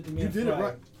make sure I did the math You did it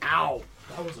right. Ow.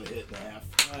 That was a hit and a half.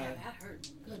 Yeah, that hurt.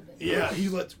 Good bit. Yeah, he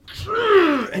lets.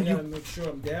 I And gotta you make sure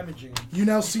I'm damaging him. you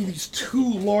now see these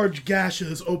 2 large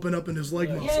gashes open up in his leg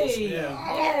muscles.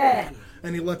 Yeah.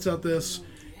 And he lets out this.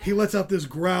 He lets out this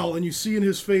growl, and you see in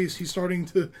his face he's starting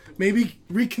to maybe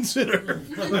reconsider.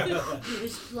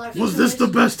 Was this the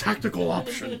best tactical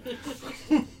option?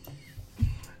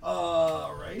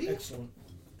 Alrighty. Excellent.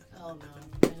 Oh no.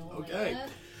 I don't like Okay. that.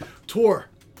 Tor,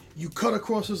 you cut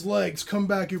across his legs, come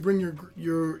back, you bring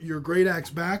your great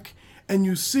axe back, and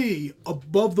you see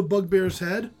above the bugbear's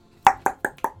head,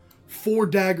 4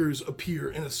 daggers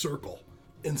appear in a circle,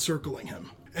 encircling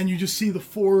him. And you just see the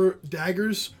 4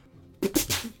 daggers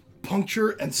puncture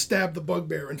and stab the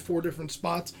bugbear in 4 different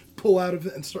spots, pull out of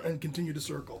it, and continue to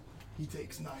circle. He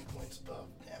takes 9 points of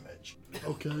damage.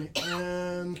 Okay,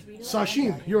 and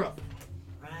Sashim, you're up.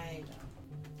 Right.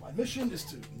 My mission is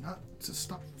to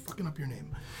stop fucking up your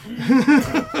name.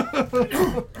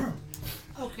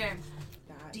 Okay.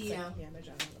 God, Dia. second damage, I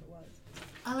don't know what it was.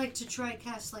 I like to try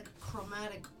cast like a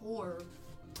chromatic orb.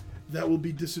 That will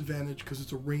be disadvantaged because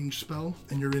it's a ranged spell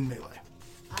and you're in melee.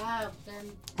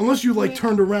 Then. Unless you like Wait.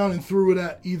 turned around and threw it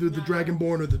at either the No.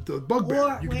 Dragonborn or the bugbear,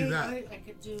 Or you can wait, do that. I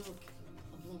could do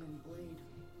a blooming blade.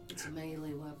 It's a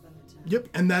melee weapon attack. Yep,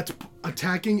 and that's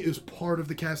attacking is part of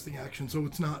the casting action, so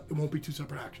it won't be 2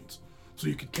 separate actions. So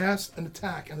you could cast and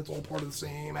attack, and it's all part of the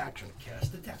same action.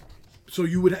 Cast attack. So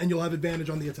you'll have advantage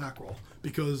on the attack roll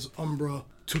because Umbra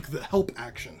took the help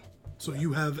action, so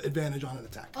you have advantage on an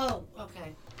attack. Oh,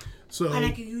 okay. So And I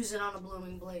could use it on a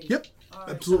blooming blade. Yep, All right,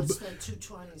 absolutely. So it's the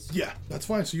 220s. yeah, that's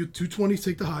fine. So you 220s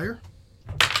take the higher.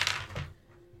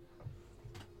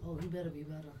 Oh, he better be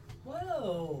better.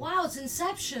 Whoa. Wow, it's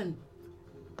Inception.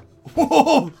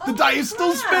 Whoa! The die is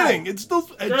still spinning. It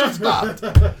just stopped.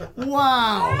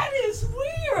 Wow! That is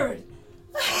weird.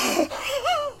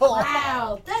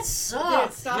 Wow, that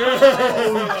sucks. Stop.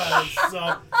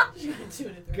 So, 2 and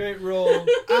 3. great roll.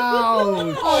 Ouch! All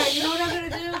right, you know what I'm gonna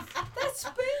do? That's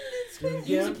big.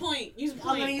 Use a point. Use a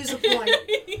point. I'm gonna use a point.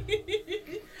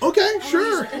 Okay, I'm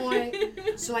sure. gonna use a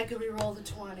point so I can reroll the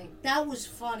 20. That was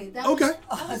funny. That Okay.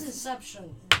 was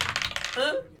Inception.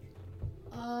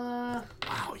 Wow,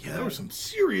 yeah, there was some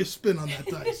serious spin on that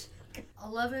dice.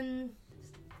 11,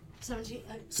 17,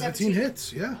 17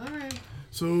 hits, yeah. All right.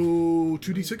 So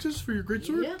 2d6s for your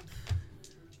greatsword. Yep.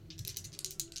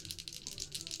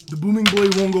 The booming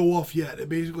blade won't go off yet. It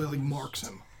basically like marks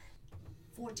him.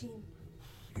 14.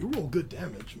 You roll good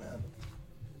damage, man.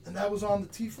 And that was on the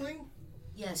tiefling?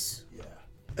 Yes. Yeah.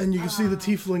 And you can see the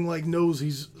tiefling like knows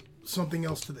he's something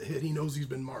else to the hit. He knows he's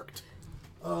been marked.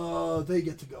 They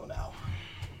get to go now.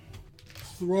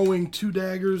 Throwing 2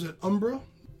 daggers at Umbra,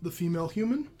 the female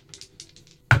human.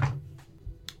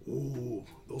 Ooh,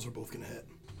 those are both gonna hit.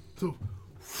 So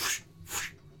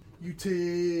you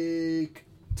take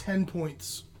 10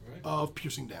 points of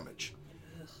piercing damage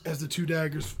as the 2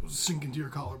 daggers sink into your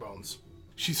collarbones.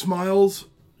 She smiles,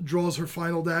 draws her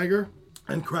final dagger,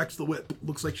 and cracks the whip.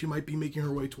 Looks like she might be making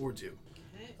her way towards you.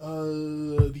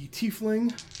 The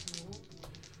tiefling.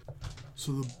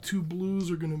 So the 2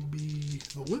 blues are going to be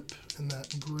the whip, and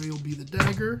that gray will be the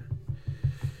dagger.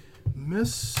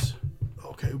 Miss.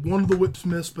 Okay, one of the whips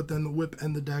miss, but then the whip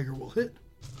and the dagger will hit.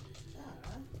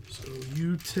 So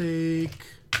you take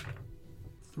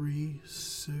 3,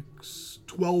 6,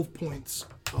 12 points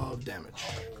of damage.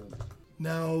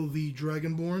 Now the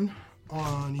Dragonborn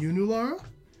on you, Nulara.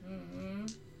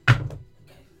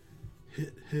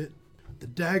 Hit. The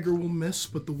dagger will miss,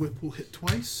 but the whip will hit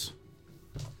twice.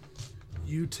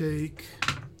 You take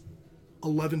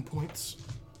 11 points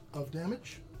of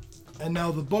damage. And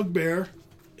now the bugbear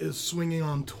is swinging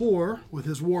on Tor with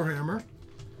his warhammer.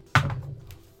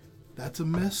 That's a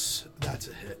miss. That's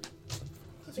a hit.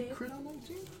 Does he crit on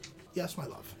 19? Yes, my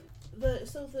love.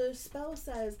 So the spell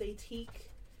says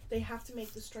they have to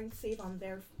make the strength save on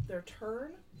their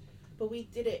turn, but we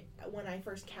did it when I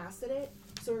first casted it.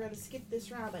 So we're gonna skip this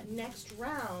round, but next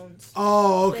round,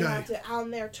 Oh, they okay. have to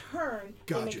on their turn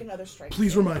they Gotcha. make another strength.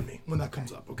 Please save. remind me when that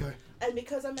comes up, okay? And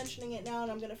because I'm mentioning it now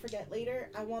and I'm gonna forget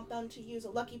later, I want them to use a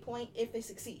lucky point if they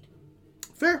succeed.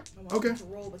 Fair. I want Okay. them to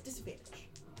roll with disadvantage.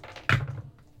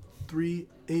 3,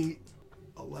 8,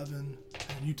 11,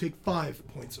 and you take 5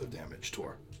 points of damage,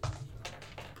 Tor.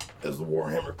 As the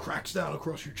warhammer cracks down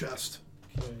across your chest.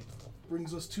 Okay.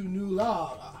 Brings us to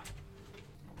Nulara.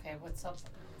 Okay, what's up?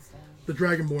 The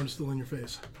Dragonborn is still in your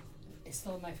face. It's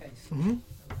still in my face. Mm-hmm.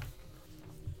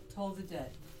 Toll the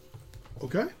dead.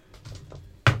 Okay.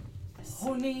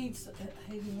 Who needs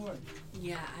a healing word?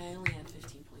 Yeah, I only had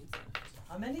 15 points.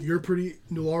 How many?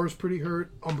 Nulara's pretty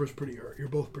hurt. Umbra's pretty hurt. You're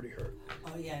both pretty hurt.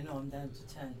 Oh yeah, no, I'm down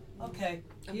to 10. Okay,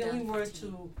 I'm healing down to word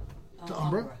 15. to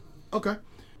Umbra? Okay.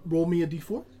 Roll me a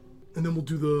d4, and then we'll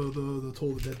do the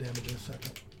Toll the Dead damage in a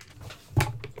second.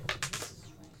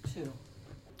 2,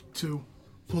 2.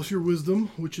 Plus your wisdom,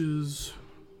 which is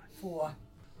 4.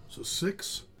 so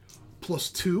 6. Plus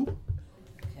 2,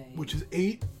 Okay. which is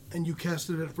 8, and you cast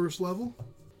it at first level.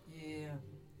 Yeah.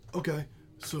 Okay,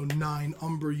 so 9.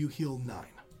 Umbra, you healed 9.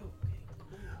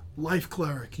 Life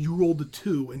Cleric, you rolled a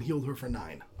 2 and healed her for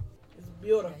 9. It's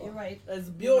beautiful. You're right.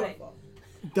 It's You're right. beautiful.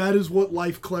 That is what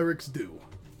Life Clerics do.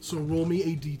 So roll me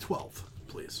a d12,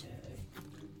 please.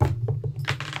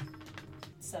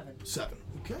 7. 7.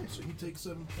 Okay, so he takes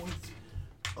 7 points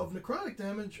of necrotic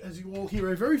damage as you all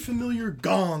hear a very familiar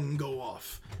gong go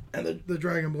off. And the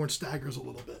Dragonborn staggers a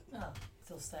little bit. Oh,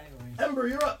 still staggering. Ember,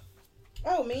 you're up.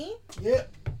 Oh, me? Yeah.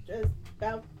 Just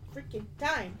about freaking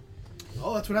time.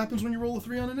 Oh, that's what happens when you roll a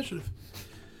 3 on initiative.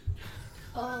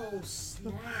 Oh,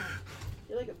 snap.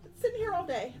 You're like sitting here all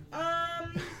day.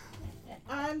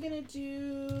 I'm gonna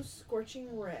do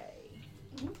Scorching Ray.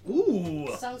 Ooh.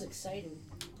 Sounds exciting.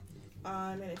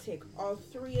 I'm gonna take all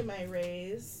 3 of my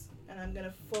rays and I'm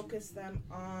gonna focus them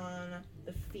on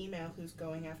the female who's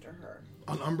going after her.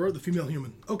 On Umbra, the female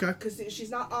human. Okay. Because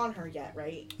she's not on her yet,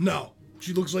 right? No.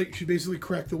 She looks like she basically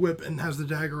cracked the whip and has the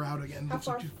dagger out again. How Looks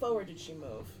far like forward did she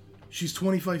move? she's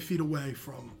 25 feet away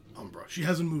from Umbra. She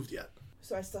hasn't moved yet.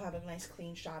 So I still have a nice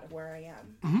clean shot of where I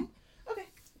am. Mm-hmm. Okay.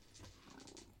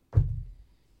 I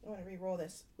want to re-roll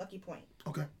this. Lucky point.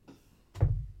 Okay. A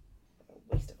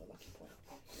waste of a lucky point.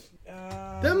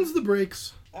 Them's the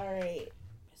breaks. Alright.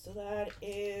 So that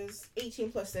is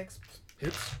 18 plus 6.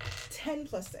 Hits. 10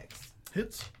 plus 6.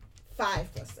 Hits.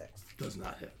 5 plus 6. Does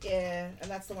not hit. Yeah, and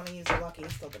that's the one I used the lucky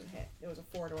and still didn't hit. It was a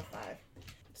 4 to a 5.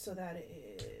 So that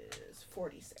is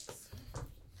 46.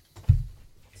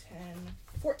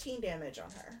 14 damage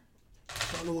on her.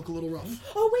 Starting to look a little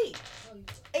rough. Oh, wait!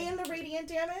 And the radiant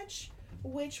damage,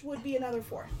 which would be another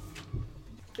 4.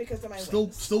 Because of my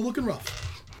wings. Still looking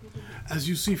rough. As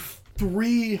you see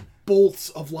 3 bolts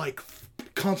of like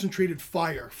concentrated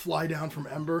fire fly down from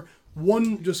Ember.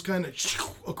 One just kind of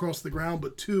across the ground,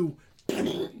 but 2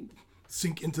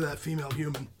 sink into that female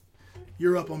human.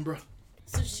 You're up, Umbra.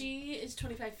 So she is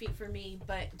 25 feet from me,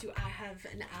 but do I have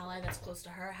an ally that's close to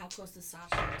her? How close is Sasha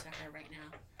to her right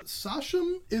now?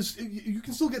 Sasham is... You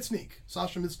can still get sneak.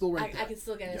 Sasham is still right there. I can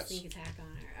still get a Yes. sneak attack on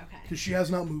her. Okay. Because she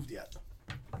has not moved yet.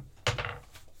 Ugh.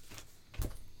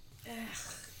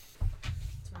 That's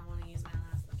why I want to use my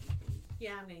last one.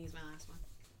 Yeah, I'm going to use my last one.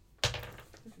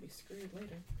 We could be screwed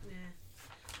later. Nah.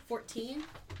 14?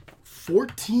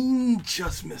 14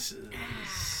 just misses.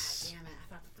 Damn it.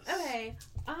 I thought that was... Okay.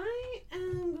 I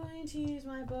am going to use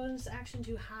my bonus action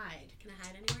to hide. Can I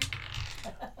hide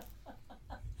anywhere?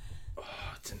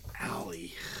 Oh, it's an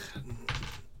alley.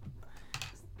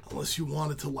 Unless you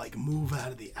wanted to like move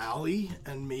out of the alley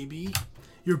and maybe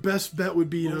your best bet would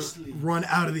be Mostly. to run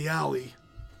out of the alley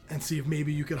and see if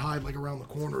maybe you could hide like around the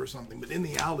corner or something. But in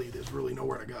the alley, there's really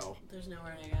nowhere to go. There's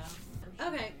nowhere to go.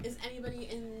 Okay. Is anybody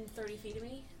in 30 feet of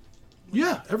me?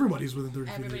 Yeah, everybody's within 30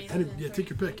 feet of you. Everybody's Any, within yeah, 30 take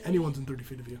your feet pick. of me. Anyone's in 30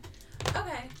 feet of you.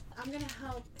 Okay. I'm going to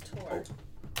help Tor.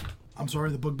 I'm sorry,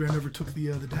 the bugbear never took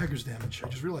the daggers damage. I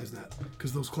just realized that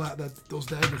because those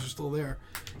daggers are still there.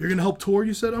 You're gonna help Tor,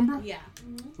 you said, Umbra? Yeah.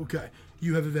 Okay.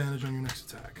 You have advantage on your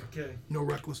next attack. Okay. No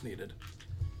reckless needed.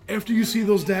 After you see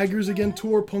those daggers again,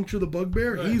 Tor puncture the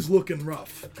bugbear. Right. He's looking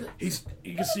rough.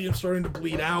 You can see him starting to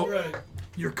bleed out. Right.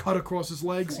 You're cut across his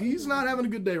legs. He's not having a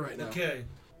good day right now. Okay.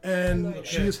 And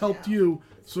she has helped you,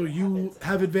 so you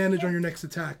have advantage on your next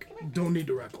attack. Don't need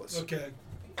to reckless. Okay.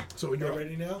 So you're You up.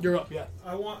 ready now? You're up. Yeah.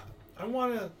 I want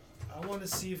to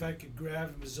see if I could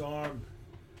grab his arm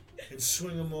and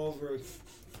swing him over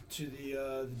to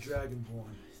the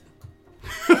Dragonborn.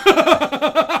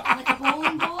 Like a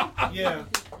bowling ball? Yeah.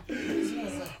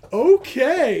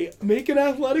 Okay, make an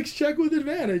athletics check with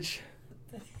advantage.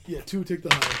 Yeah, 2 take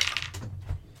the higher.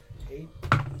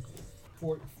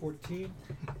 14.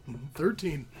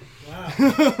 13.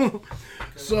 Wow.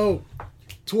 So,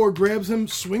 Tor grabs him,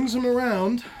 swings him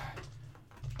around.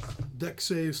 Dex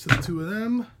saves to the 2 of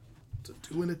them. It's a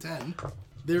 2 and a 10.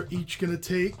 They're each going to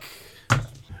take...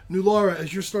 Nulara,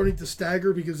 as you're starting to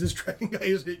stagger because this dragon guy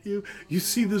has hit you, you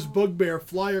see this bugbear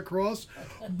fly across.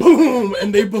 Boom!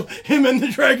 And him and the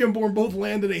Dragonborn both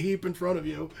land in a heap in front of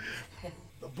you.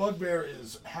 The bugbear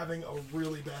is having a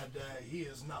really bad day. He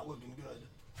is not looking good.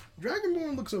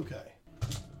 Dragonborn looks okay.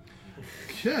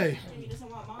 Okay. He doesn't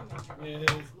want mom. Yeah.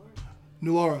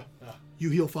 Nulara, you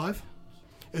heal 5.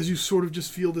 As you sort of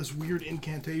just feel this weird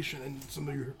incantation and some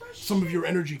of your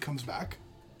energy comes back.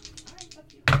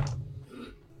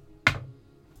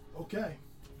 Okay.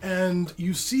 And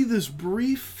you see this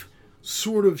brief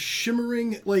sort of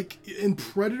shimmering, like in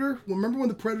Predator. Remember when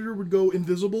the Predator would go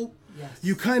invisible? Yes.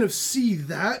 You kind of see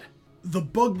that. The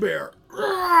bugbear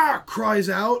cries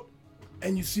out,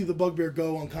 and you see the bugbear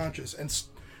go unconscious. And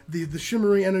the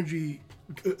shimmering energy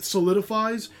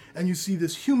solidifies, and you see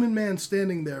this human man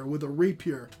standing there with a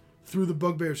rapier through the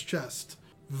bugbear's chest.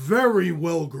 Very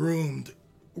well groomed,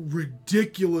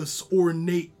 ridiculous,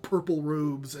 ornate purple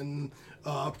robes and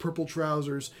purple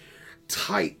trousers,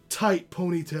 tight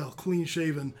ponytail, clean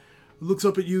shaven. Looks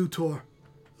up at you, Tor.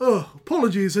 Oh,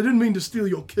 apologies, I didn't mean to steal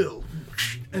your kill.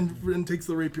 And takes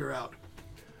the rapier out.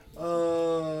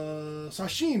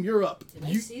 Sashim, you're up. Did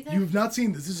I see that? You've not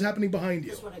seen this. This is happening behind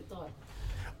you. That's what I thought.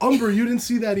 Umber, you didn't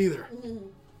see that either.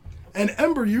 And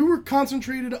Ember, you were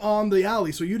concentrated on the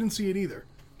alley, so you didn't see it either.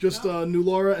 Just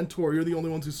Nulara and Tor, you're the only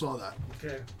ones who saw that.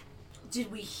 Okay.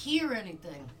 Did we hear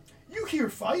anything? You hear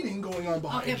fighting going on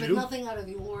behind Okay, but you. nothing out of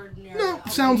the ordinary. No, Okay.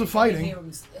 sounds of They fighting.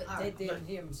 didn't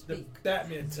hear him The speak.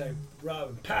 Batman type,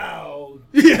 Robin, pow.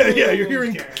 Yeah, you're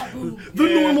hearing Yeah. the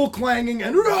normal clanging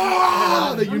and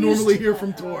rah that you I'm normally used to hear that.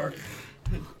 from Tor.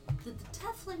 Did the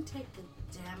Teflon take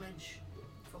the damage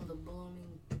from the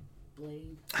ballooning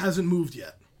blade? Hasn't moved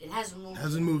yet. It hasn't moved.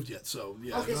 Hasn't moved yet, so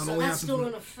yeah. Okay, not so only that's happens still when-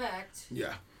 in effect.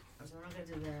 Yeah. So I'm not gonna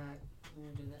do that. I'm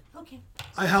gonna do that. Okay.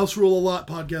 I house rule a lot,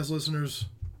 podcast listeners.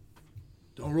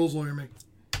 Don't rules lawyer me.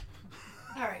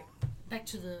 All right. Back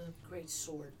to the great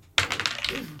sword.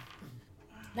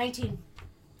 19.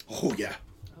 Oh yeah.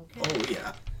 Okay. Oh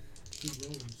yeah. 2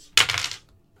 rolls.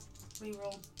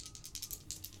 Reroll.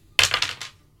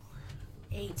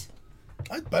 8.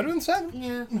 That's better than 7.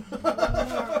 Yeah.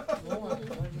 One more.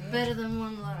 Better than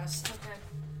one less.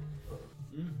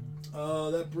 Okay.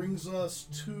 That brings us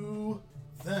to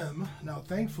them. Now,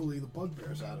 thankfully, the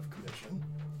bugbear's out of commission,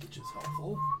 which is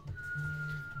helpful.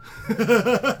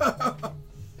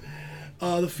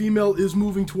 The female is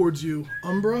moving towards you.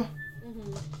 Umbra.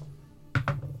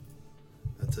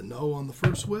 That's a no on the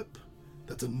first whip.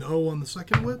 That's a no on the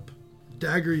second whip.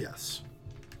 Dagger, yes.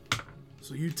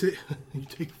 So you take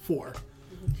 4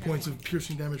 points of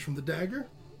piercing damage from the dagger.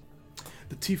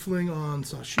 The tiefling on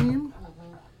Sashim.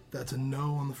 That's a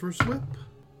no on the first whip.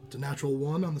 It's a natural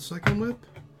 1 on the second whip.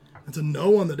 That's a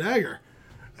no on the dagger.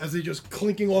 As they just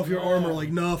clinking off your armor like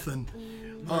nothing.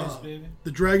 Nice, baby.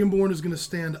 The Dragonborn is going to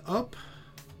stand up.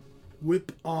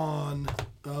 Whip on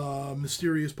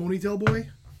Mysterious Ponytail Boy.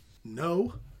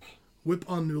 No. Whip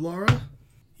on Nulara.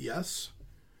 Yes.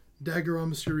 Dagger on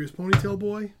Mysterious Ponytail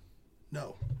Boy.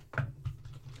 No.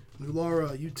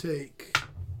 Nulara, you take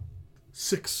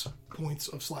 6 points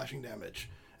of slashing damage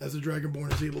as the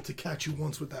Dragonborn is able to catch you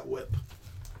once with that whip.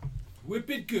 Whip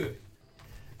it good.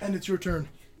 And it's your turn.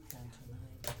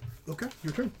 Okay,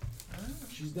 your turn.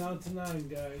 She's down to 9,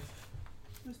 guys.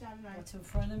 Who's down tonight? What's in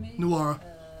front of me? Nulara.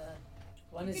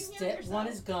 One You is can heal yourself. one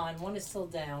is gone. One is still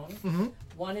down. Mm-hmm.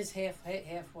 One is halfway.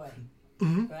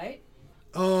 Mm-hmm. Right?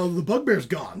 The bugbear's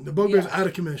gone. The bugbear's Yeah. out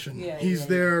of commission. Yeah, He's yeah,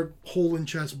 there, hole in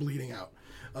chest, bleeding out.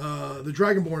 The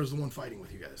Dragonborn is the one fighting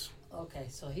with you guys. Okay,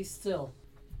 so he's still.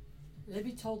 They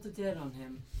be told to dead on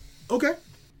him. Okay.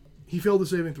 He failed the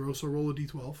saving throw, so roll a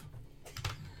d12.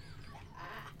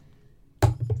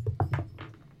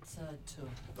 It's 2.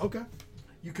 Okay.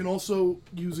 You can also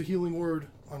use a healing word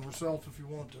on yourself if you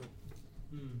want to.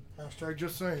 Hashtag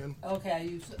just saying. Okay, I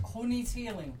use. Who needs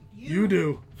healing? You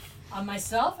do. On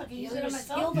myself? I can use it on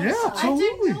myself. Yeah, I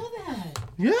absolutely. didn't know that.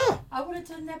 Yeah. I would have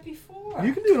done that before.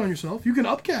 You can do it on yourself. You can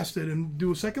upcast it and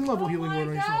do a second level Oh healing my word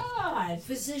on yourself. God.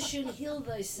 Physician, heal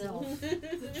thyself.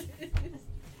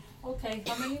 Okay,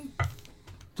 how many?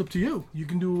 It's up to you. You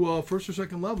can do first or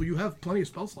second level. You have plenty of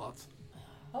spell slots.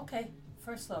 Okay,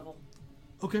 first level.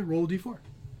 Okay, roll a d4.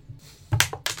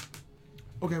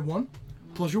 Okay, 1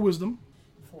 plus your wisdom,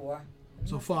 4.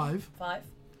 so 5. 5.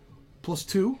 Plus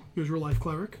 2, here's your life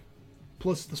cleric,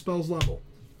 plus the spell's level,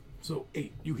 so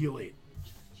 8. You heal 8.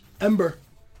 Ember,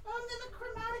 I'm gonna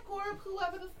chromatic orb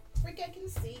whoever the frick I can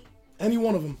see. any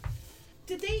one of them.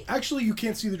 Did they? Actually, you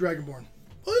can't see the Dragonborn.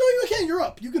 Oh no, you can. You're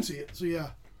up. You can see it. So yeah.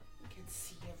 I can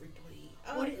see everybody.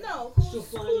 What- No, Still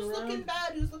flying who's around? looking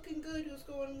bad? Who's looking good? Who's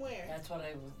going where? That's what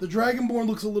I would. The Dragonborn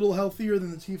looks a little healthier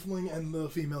than the Tiefling and the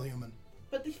female human.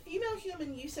 But the female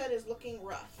human you said is looking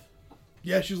rough.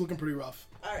 Yeah, she's looking pretty rough.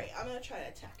 All right, I'm gonna try to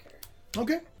attack her.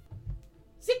 Okay.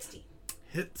 60.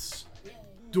 Hits.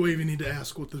 Do I even need to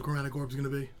ask what the chromatic orb's gonna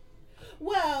be?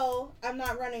 Well, I'm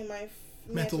not running my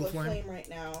Mantle mantle of of Flame. flame right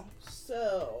now,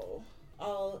 so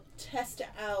I'll test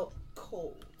out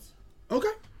cold. Okay.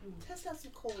 Test out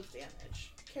some cold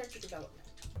damage. Character development.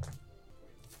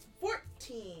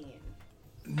 14.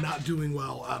 Not doing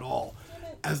well at all.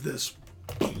 As this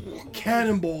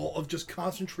cannonball of just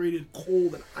concentrated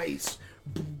cold and ice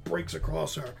breaks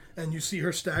across her, and you see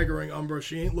her staggering. Umbra,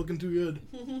 she ain't looking too good.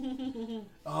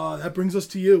 That brings us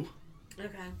to you.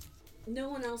 Okay. No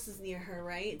one else is near her,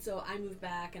 right? So I move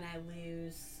back and I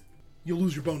lose. You'll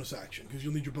lose your bonus action because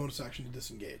you'll need your bonus action to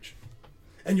disengage,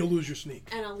 and you'll lose your sneak.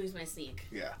 And I'll lose my sneak.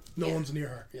 Yeah, no Yeah. one's near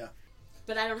her. Yeah,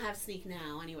 But I don't have sneak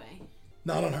now anyway.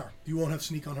 not on her. You won't have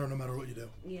sneak on her no matter what you do.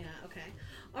 Yeah, okay.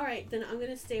 Alright, then I'm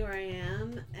gonna stay where I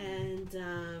am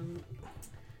and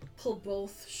pull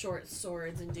both short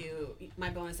swords and do my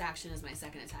bonus action as my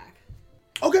second attack.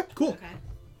 Okay, cool. Okay.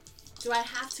 Do I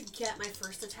have to get my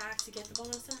first attack to get the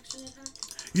bonus action attack?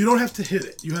 You don't have to hit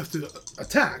it. You have to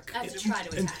attack. I have to try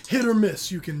to and attack. hit or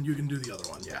miss, you can do the other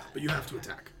one, yeah. But you have to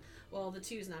attack. Well, the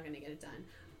 2 is not going to get it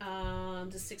done.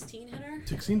 Does 16 hit her?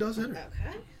 16 does hit her.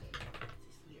 Okay.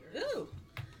 Ooh.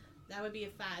 That would be a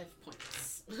 5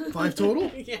 points. 5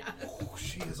 total? Yeah. Oh,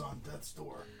 she is on death's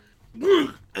door.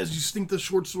 As you stink the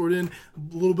short sword in, a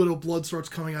little bit of blood starts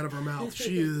coming out of her mouth.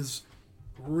 She is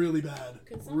really bad.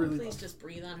 Could someone Really please bad. just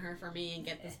breathe on her for me and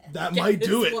get this? That get might this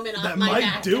do it. woman off That my might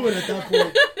back? do it at that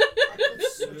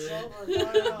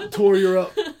point. Tor, you're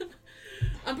up.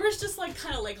 Umber's just like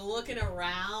kind of like looking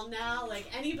around now, like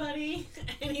anybody.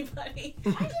 I did 14.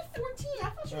 I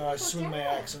thought you were I swing my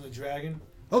axe on the dragon.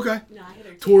 Okay. No, I hit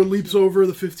her. Tor leaps over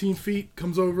the 15 feet,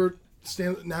 comes over,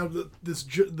 now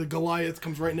the Goliath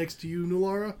comes right next to you,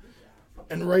 Nulara,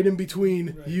 and right in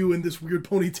between you and this weird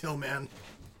ponytail man.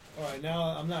 Alright, now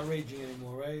I'm not raging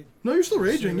anymore, right? No, you're still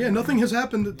raging. Yeah, nothing has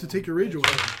happened to take your rage away.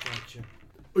 Gotcha.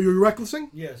 Oh, you're recklessing?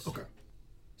 Yes. Okay.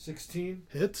 16.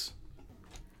 Hits.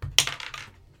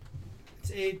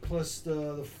 It's 8 plus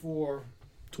the 4.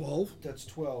 12. That's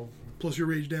 12. Plus your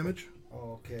rage damage.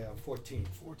 Oh, okay, I'm 14.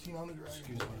 14 on the dragon.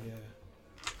 Excuse me,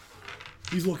 yeah.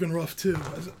 He's looking rough too.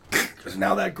 As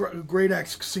now that great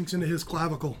axe sinks into his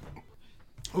clavicle.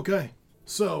 Okay,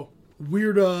 so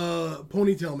weird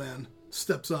ponytail man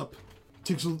steps up,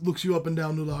 looks you up and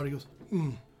down, Nulara. He goes,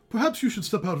 perhaps you should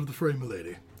step out of the fray,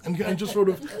 milady, and just sort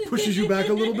of pushes you back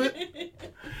a little bit.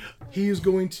 He is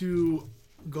going to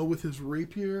go with his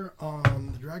rapier on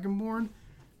the Dragonborn.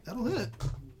 That'll hit.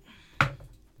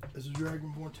 As the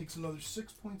Dragonborn takes another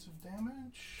 6 points of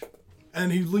damage.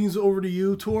 And he leans over to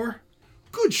you, Tor.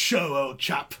 Good show, old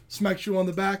chap. Smacks you on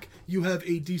the back. You have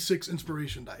a D6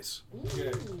 inspiration dice Okay.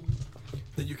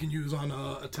 that you can use on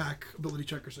attack, ability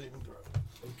check, or saving throw.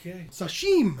 Okay.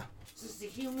 Sashim. This is the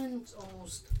humans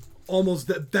almost. Almost.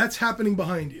 That's happening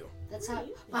behind you. That's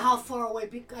how far away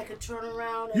I could turn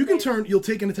around. And You can then- turn. You'll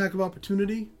take an attack of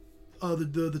opportunity.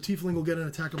 The tiefling will get an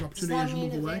attack of Does opportunity that as you mean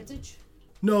move away. advantage?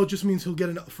 No, it just means he'll get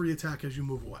a free attack as you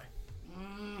move away.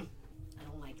 I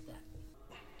don't like that.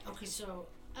 Okay, so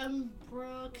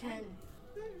Umbra can.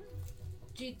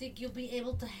 Do you think you'll be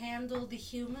able to handle the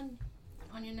human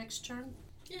on your next turn?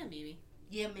 Yeah, maybe.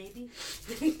 Yeah, maybe.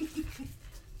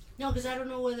 No, because I don't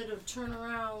know whether to turn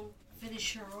around,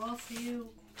 finish her off for you,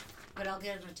 but I'll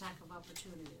get an attack of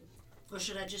opportunity. Or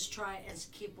should I just try and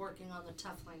keep working on the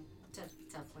Teflon?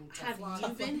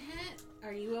 Have you been hit?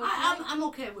 Are you okay? I'm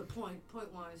okay with point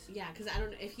wise. Yeah, because I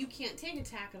don't. If you can't take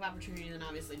attack of opportunity, then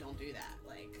obviously don't do that.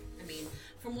 Like, I mean,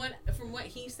 from what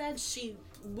he said, she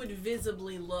would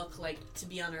visibly look like to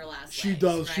be on her last. She legs,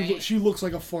 does. Right? She looks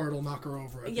like a fart will knock her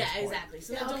over. At Yeah, this point. exactly.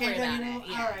 So Yeah, don't okay, worry then about you know. it.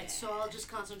 Yeah. All right, so I'll just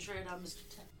concentrate on Mr.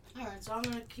 All right, so I'm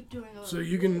gonna keep doing. So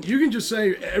you can just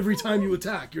say every time you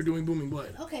attack, you're doing booming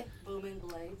blade. Okay, booming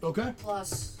blade Okay.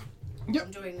 plus. Yep.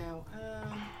 I'm doing now.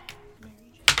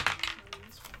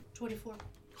 24.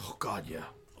 Oh God, yeah.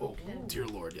 Oh dear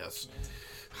Lord, yes.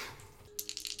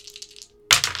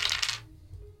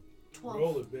 12.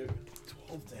 Roll it, baby.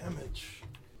 12 damage.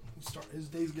 His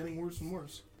day's getting worse and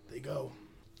worse. They go.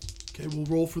 Okay, we'll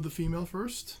roll for the female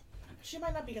first. She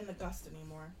might not be in the gust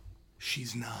anymore.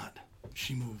 She's not.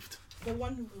 She moved. The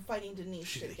one who was fighting Denise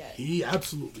should get He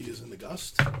absolutely is in the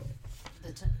gust.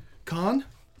 The Con,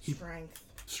 strength.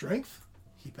 strength.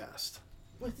 He passed.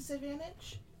 With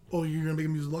disadvantage? Oh, you're gonna make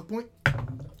him use a luck point?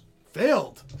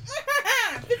 Failed.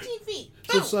 15 feet.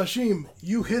 So Boom. Sashim,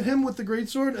 you hit him with the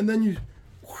greatsword, and then you,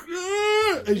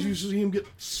 as you see him get,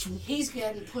 He's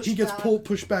getting pushed. he gets back.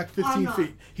 pushed back 15 not.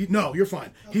 feet. No, you're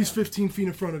fine. He's 15 feet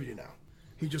in front of you now.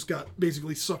 He just got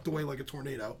basically sucked away like a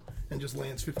tornado and just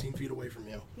lands 15 feet away from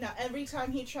you. Now, every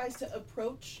time he tries to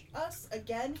approach us,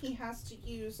 again, he has to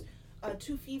use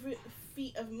 2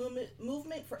 feet of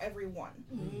movement for every one.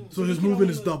 So he his can movement only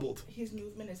is move- doubled. His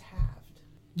movement is halved.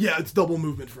 Yeah, it's double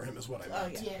movement for him is what I Oh,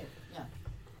 meant. yeah. Yeah.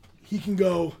 He can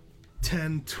go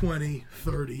 10, 20,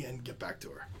 30 and get back to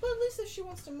her. But at least if she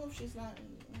wants to move, she's not.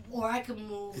 Or I can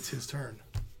move. It's his turn.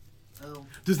 Oh.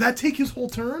 Does that take his whole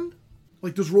turn?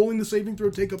 Like, does rolling the saving throw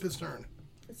take up his turn?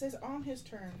 It says on his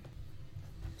turn.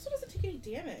 This one doesn't take any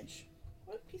damage.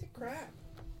 What a piece of crap.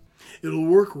 It'll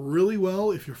work really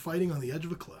well if you're fighting on the edge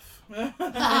of a cliff.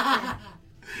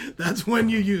 That's when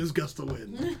you use Gust of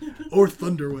Wind or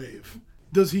Thunder Wave.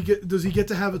 Does he get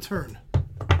to have a turn?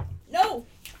 No!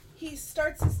 He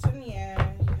starts his turn.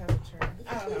 Yeah, you have a turn.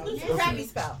 I don't know. It's a crappy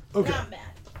spell. Okay. Not bad.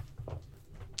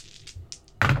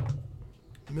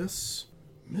 Miss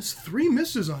 3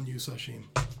 misses on you, Sashim.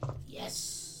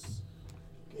 Yes.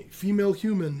 A female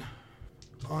human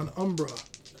on Umbra.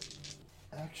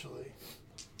 Actually,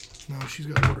 no, she's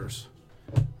got orders.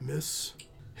 Miss,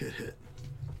 hit.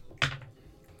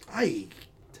 Aye,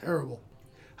 terrible.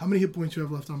 How many hit points you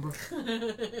have left, Umbra?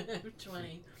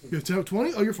 20. You have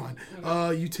 20? Oh, you're fine.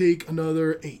 You take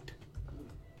another 8.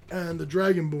 And the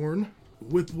Dragonborn,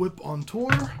 whip on Tor.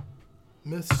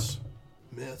 Miss.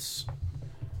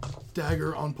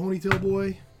 Dagger on Ponytail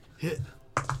Boy. Hit.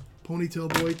 Ponytail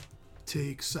Boy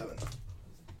takes 7.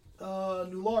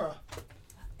 Nulara.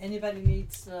 Anybody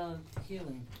needs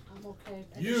healing? I'm okay.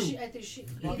 You. I think she.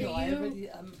 Oh, Either no, I you.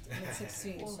 already, I'm at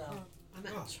 16, or so. her. I'm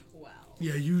at 12.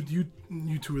 Yeah, you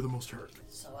two are the most hurt.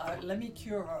 So let me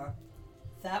cure her.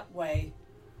 That way,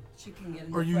 she can get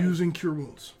in Are the you fight. using Cure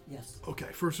Wounds? Yes, Okay,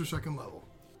 first or second level.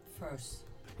 first.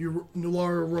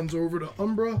 Nulara runs over to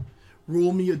Umbra.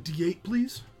 Roll me a d8,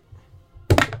 please.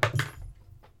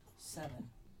 7.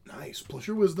 Nice. Plus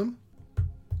your wisdom.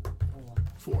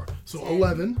 4. So 10.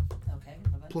 11. Okay,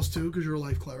 11. Plus 2 because you're a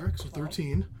life cleric. So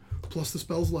 13. Plus the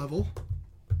spell's level.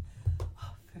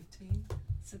 15,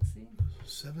 16.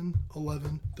 7,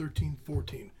 11, 13,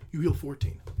 14. You heal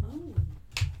 14. Oh.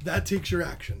 That takes your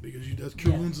action because you does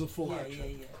Cure Yeah. Wounds is a full Yeah,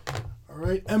 action. yeah. All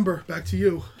right, Ember, back to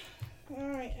you.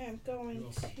 Alright, I'm going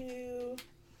to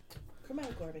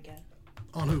Chromatic Orb again.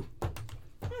 On who? I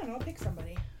don't know, pick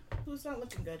somebody. Who's not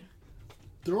looking good?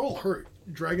 They're all hurt.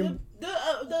 Dragon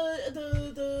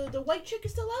The white chick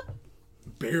is still up?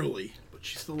 barely, but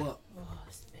she's still up. Oh,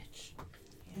 this bitch.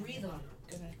 Breathe on.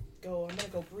 I'm gonna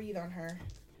go breathe on her.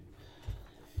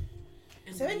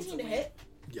 Ember 17 to needs a hit.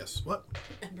 Yes. What?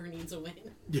 win. Ember needs a win.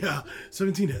 Yeah.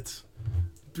 17 hits.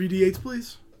 3d8s,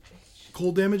 please.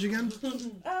 Cold damage again.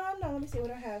 No, let me see what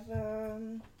I have.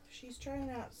 She's trying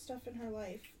out stuff in her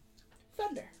life.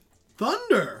 Thunder.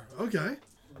 Thunder. Okay.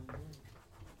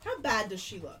 How bad does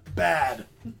she look? Bad.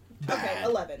 Okay,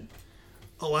 11.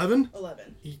 11.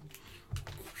 11.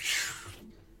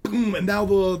 Boom, and now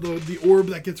the orb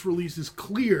that gets released is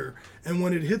clear, and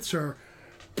when it hits her,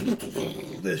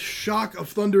 this shock of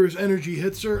thunderous energy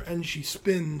hits her, and she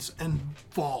spins and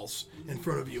falls in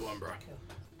front of you, Umbra.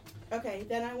 Okay,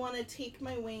 then I want to take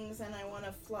my wings and I want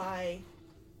to fly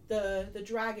the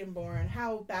Dragonborn.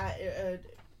 How bad?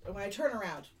 When I turn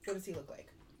around, what does he look like?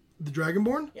 The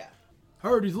Dragonborn? Yeah.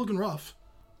 Howard, he's looking rough.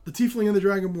 The Tiefling and the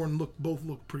Dragonborn both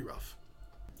look pretty rough.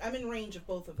 I'm in range of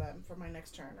both of them for my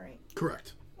next turn, right?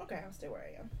 Correct. Okay, I'll stay where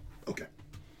I am. Okay.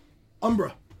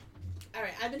 Umbra.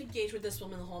 Alright, I've been engaged with this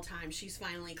woman the whole time. She's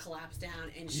finally collapsed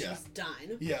down and she's Yeah.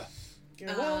 done. Yeah. You're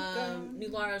welcome.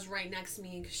 Nulara's right next to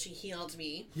me because she healed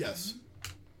me. Yes.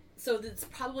 So it's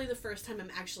probably the first time I'm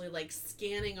actually like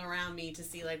scanning around me to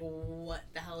see like what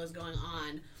the hell is going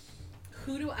on.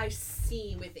 Who do I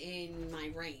see within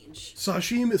my range?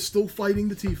 Sashim is still fighting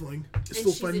the Tiefling. Is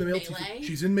still she's fighting the in male melee? Tiefling.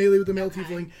 She's in melee with the male Okay.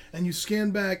 Tiefling, and you scan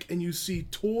back and you see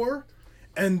Tor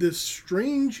and this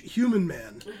strange human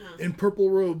man in purple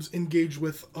robes engaged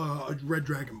with a red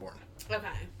Dragonborn. Okay.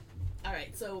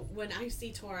 Alright, so when I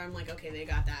see Tor, I'm like, okay, they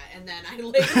got that. And then I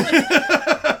literally,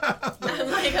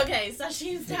 I'm like, okay,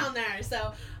 Sashim's down there.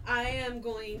 So I am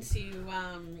going to,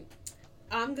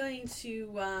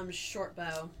 short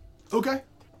bow. Okay.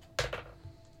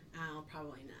 Oh,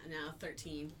 probably not. No,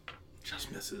 13.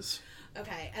 Just misses.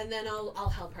 Okay, and then I'll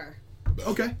help her.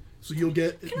 Okay. So you'll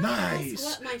get Can nice. I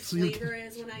ask what my So you'll- flavor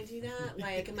is when I do that?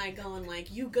 Like, am I going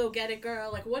like, you go get it,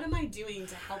 girl? Like, what am I doing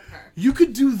to help her? You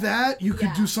could do that. You could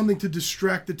Yeah. do something to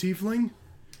distract the Tiefling.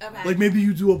 Okay. Like maybe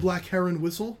you do a black heron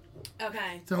whistle,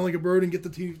 Okay. sound like a bird, and get the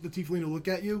Tiefling to look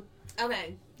at you.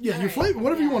 Okay. Yeah, your Alright. flavor,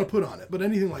 whatever you Yeah. want to put on it, but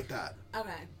anything like that.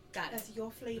 Okay. Got it. That's your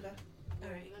flavor. All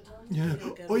right. Yeah.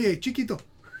 Okay, good. Oye, chiquito.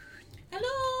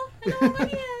 Hello. Hello,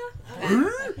 Maria.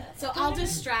 Okay. So I'll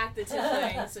distract the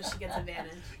tiefling so she gets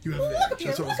advantage. You have advantage.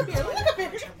 That's what I was gonna say.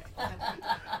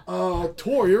 Look up here.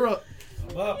 Tor, you're up.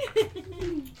 I'm up.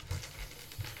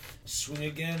 Swing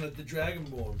again at the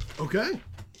Dragonborn. Okay,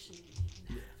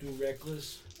 Do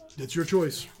reckless. that's your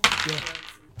choice. Yeah.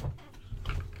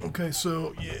 Okay,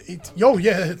 so yeah,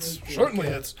 it's certainly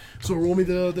hits. So roll me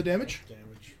the damage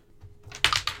Damage.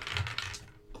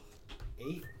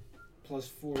 8 plus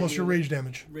 4. plus your rage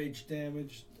damage. Rage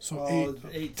damage. So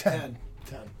 8, 10.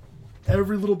 10.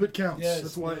 Every little bit counts. Yes,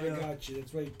 That's why. I got you.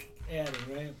 That's right.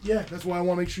 Adding, right? Yeah, that's why I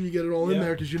want to make sure you get it all in Yeah.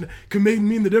 there because you can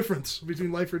mean the difference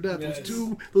between life or death. Yes.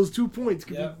 Those two points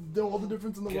could Yeah. be all the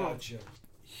difference in the world. Gotcha.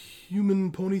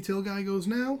 Human ponytail guy goes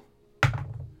now.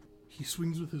 He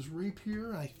swings with his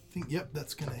rapier. I think, yep,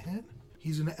 that's gonna hit.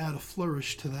 He's gonna add a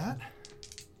flourish to that.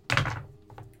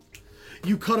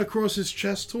 You cut across his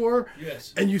chest, Tor,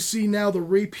 Yes. and you see now the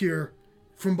rapier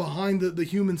from behind the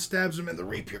human stabs him, and the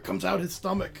rapier comes out his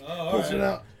stomach, Oh, pulls it alright.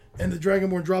 out, And the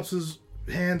Dragonborn drops his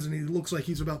hands and he looks like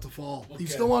he's about to fall. He's Okay.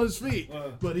 still on his feet, Uh.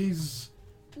 but he's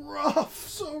rough,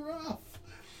 so rough.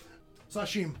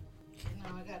 Sashim,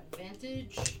 Now I got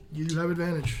advantage. you do have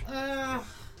advantage.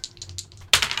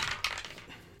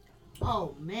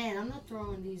 Oh man, I'm not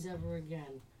throwing these ever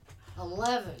again.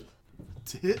 11.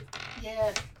 To hit,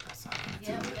 Yeah, that's not gonna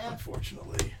Yeah, do it, yeah.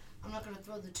 unfortunately. I'm not gonna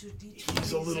throw the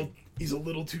 2d20s. He's a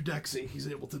little too dexy. He's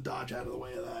able to dodge out of the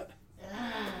way of that.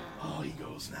 Ah. Oh, he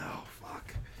goes now.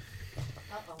 Fuck.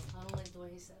 Uh-oh, I don't like the way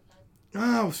he said that.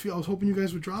 I was hoping you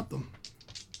guys would drop them.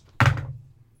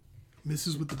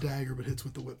 Misses with the dagger, but hits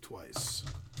with the whip twice.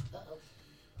 Uh-oh.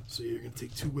 So you're gonna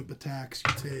take 2 whip attacks.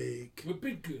 You take Whip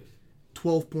it good.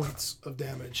 12 points of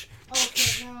damage.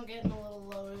 Okay, now I'm getting a little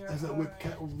low here. As that whip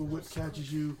Alright. the whip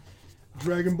catches you,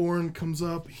 Dragonborn comes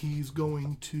up. He's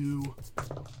going to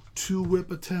 2 whip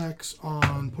attacks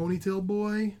on Ponytail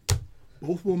Boy.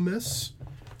 Both will miss.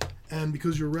 And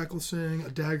because you're recklessing, a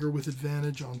dagger with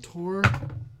advantage on Tor.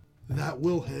 That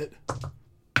will hit.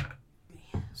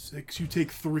 6. You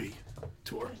take 3,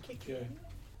 Tor. Okay.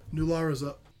 Nulara's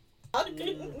up. That's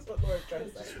what Laura's trying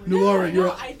to say. Nulara, you're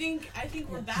no, up. I think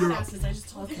we're You're up. badasses. I just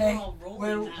told Okay. you we're all rolling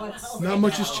Well, that what's- well. Not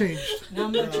much has changed.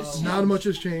 Not much is Not much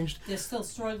has changed. They're still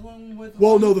struggling with.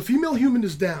 Well, no, the female human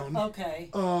is down. Okay.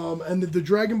 And the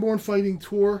Dragonborn fighting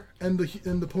Tor and the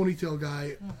Ponytail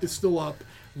guy is still up,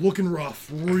 looking rough,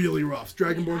 really rough.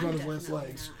 Dragonborn's on his last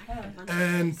legs.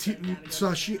 And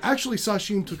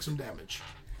Sashim took some damage.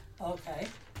 Okay.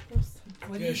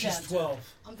 What do Yeah, you she's got?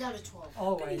 12. I'm down to 12.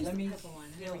 All right. Let me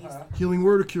heal her. Healing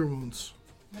word or cure wounds?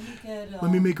 Let me get.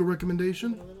 Let me make a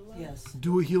recommendation. Yes.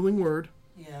 Do a healing word.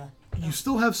 Yeah. You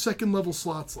still have 2nd level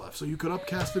slots left, so you could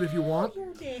upcast it if you want,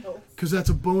 Your nails. because that's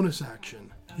a bonus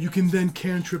action. You can then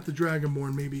cantrip the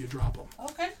Dragonborn. Maybe you drop them.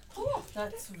 Okay. Cool.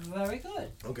 That's very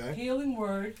good. Okay. Healing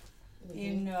word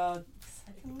in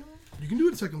second level. You can do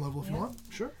it at 2nd level if you Yeah. want.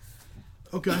 Sure.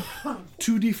 Okay.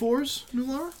 2 d4s,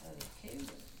 Nulara. Okay.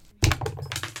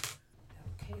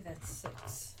 Okay, that's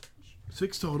 6.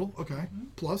 6 total. Okay.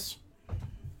 Plus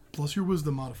your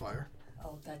wisdom modifier.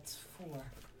 Oh, that's 4.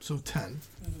 So 10.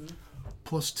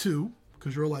 Plus 2,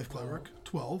 because you're a life cleric,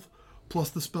 12. Plus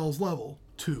the spell's level,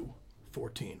 2,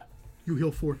 14. You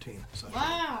heal 14. So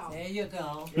Wow. There you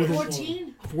go. With a-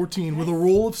 14? 14 with a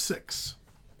roll of 6.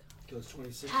 So it's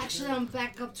 26. Actually, I'm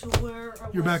back up to where I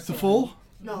You're was. back to full?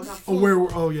 No, not Oh, full. where?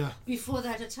 Oh, yeah. Before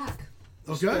that attack.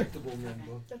 Okay. Respectable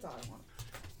number. That's all I want.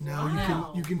 Now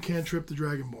Wow. you can cantrip the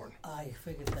Dragonborn. I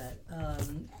figured that.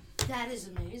 That is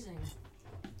amazing.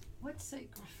 What's sacred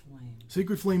flame?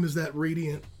 Sacred Flame is that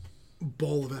radiant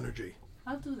ball of energy.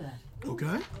 I'll do that.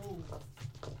 Okay? Oh.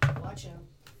 Watch out.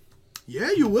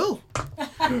 Yeah, you will.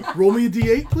 Roll me a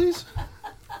d8, please.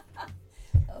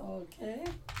 Okay.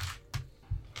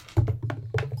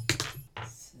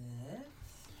 6.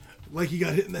 Like he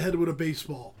got hit in the head with a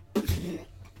baseball.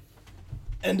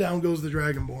 And down goes the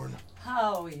Dragonborn.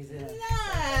 How is it?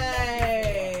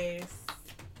 Nice.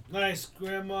 Nice,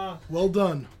 Grandma. Well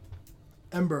done.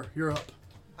 Ember, you're up.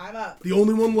 I'm up. The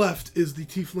only one left is the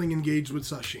Tiefling engaged with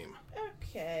Sashim.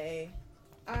 Okay.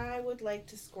 I would like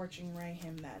to Scorching Ray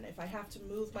him then. If I have to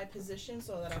move my position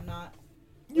so that I'm not.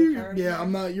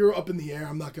 You're up in the air.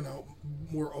 I'm not gonna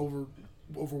over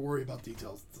worry about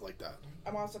details like that.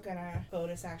 I'm also gonna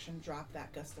bonus action drop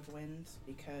that Gust of Wind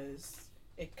because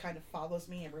it kind of follows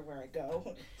me everywhere I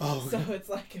go. Oh, So it's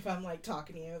like if I'm like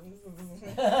talking to you, I'm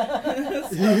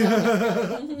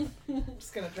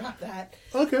just gonna drop that.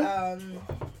 okay.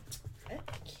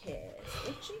 Okay.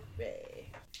 Scorching Ray.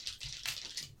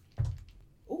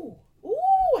 Ooh,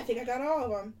 I think I got all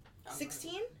of them.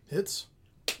 16? Hits.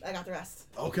 I got the rest.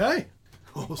 Okay.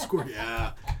 Oh,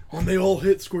 yeah. When they all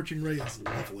hit, Scorching Ray is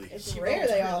lovely. It's rare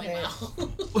they all hit.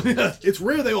 It's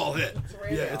rare they all hit. It's rare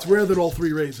Yeah, they it's all rare that all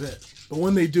 3 rays hit. But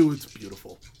when they do, it's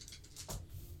beautiful.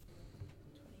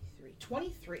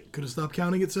 23. Could have stopped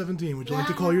counting at 17. Would you like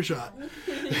to call your shot?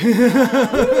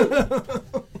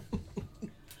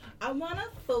 I want to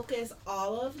focus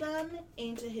all of them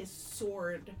into his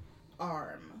sword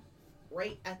arm,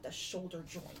 right at the shoulder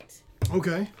joint.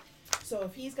 Okay. So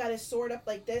if he's got his sword up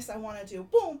like this, I want to do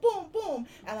boom, boom, boom,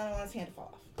 and then I want his hand to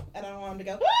fall off. And I want him to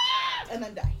go, "Ah!" and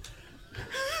then die.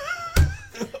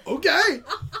 Okay.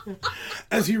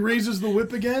 As he raises the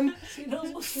whip again, She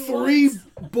knows what she 3 wants.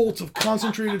 bolts of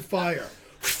concentrated fire.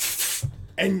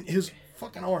 And his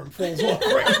fucking arm falls off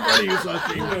right in front of you,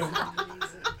 Sashim.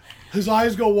 His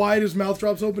eyes go wide, his mouth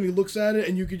drops open, he looks at it,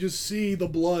 and you can just see the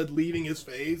blood leaving his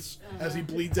face as he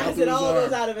bleeds out As through it his all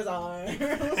goes arm. out of his arm.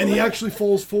 And he actually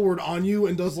falls forward on you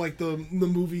and does like the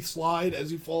movie slide as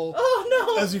he falls Oh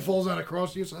no! as he falls out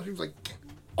across you. So he was like,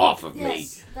 off of me.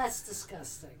 Yes, that's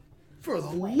disgusting. For the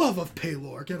love of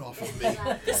Paylor, get off of me.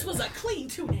 This was a clean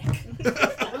tunic.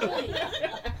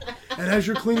 And as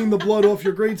you're cleaning the blood off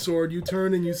your greatsword, you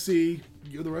turn and you see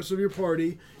the rest of your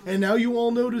party. And now you all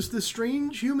notice this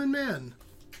strange human man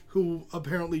who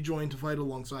apparently joined to fight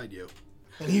alongside you.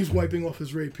 And he's wiping off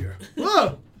his rapier.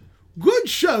 Whoa! Good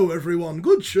show, everyone.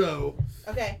 Good show.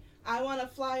 Okay, I want to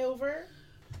fly over.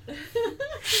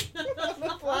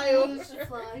 Fly over.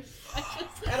 Fly.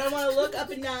 And I want to look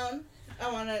up and down.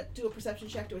 I want to do a perception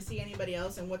check. Do I see anybody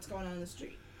else and what's going on in the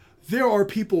street? There are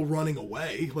people running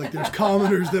away. Like, there's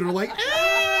commoners that are like,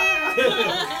 ah!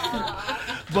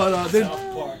 But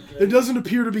South Park, there doesn't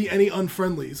appear to be any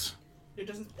unfriendlies. There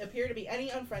doesn't appear to be any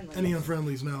unfriendly. Any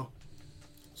unfriendlies, no.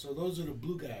 So those are the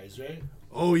blue guys, right?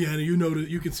 Oh, yeah, you know,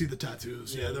 you can see the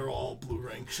tattoos. Yeah, they're all blue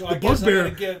ring. So The I guess I'm bugbear-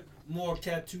 gonna get more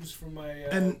tattoos for my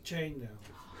And- chain now.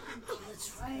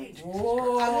 That's right.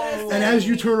 Whoa. And as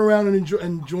you turn around and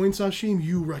join Sashim,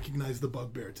 you recognize the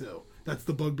bugbear, too. That's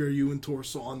the bugbear you and Tor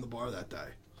saw on the bar that day.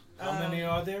 How many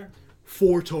are there?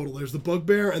 4 total. There's the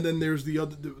bugbear, and then there's the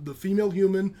other, the female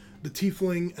human, the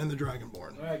tiefling, and the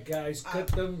dragonborn. All right, guys, cut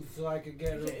them so I can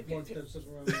get okay, more okay. tattoos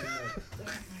around my neck. Oh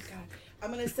my god.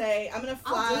 I'm gonna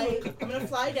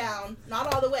fly down,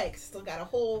 not all the way, because still got a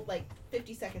whole,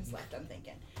 50 seconds left, I'm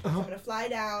thinking. So I'm gonna fly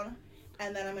down,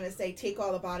 and then I'm gonna say, take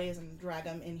all the bodies and drag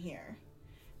them in here.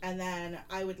 And then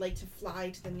I would like to fly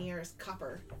to the nearest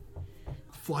copper.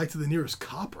 Fly to the nearest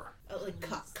copper.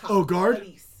 Cop. Oh, guard?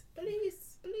 Police.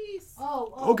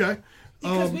 Oh. Okay.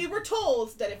 Because we were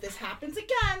told that if this happens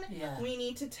again, Yeah. we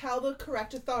need to tell the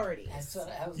correct authorities. That's what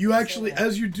I was You gonna actually, say.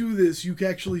 as you do this, you can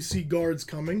actually see guards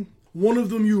coming. One of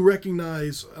them you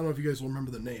recognize, I don't know if you guys will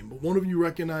remember the name, but one of you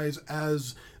recognize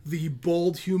as the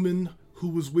bald human who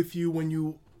was with you when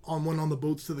you went on the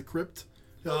boats to the crypt.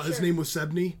 His sure. name was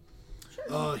Sebni.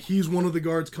 He's one of the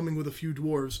guards coming with a few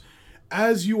dwarves.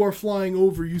 As you are flying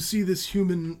over, you see this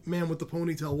human man with the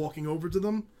ponytail walking over to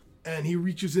them, and he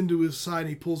reaches into his side and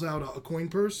he pulls out a coin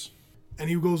purse, and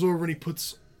he goes over and he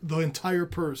puts the entire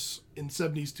purse in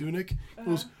Sebni's tunic. He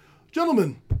goes,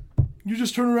 "Gentlemen, you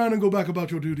just turn around and go back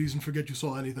about your duties and forget you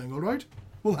saw anything, all right?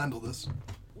 We'll handle this."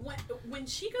 When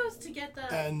she goes to get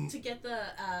the And-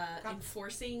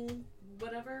 enforcing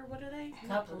whatever, what are they?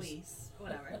 Not Coppers. police,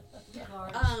 whatever.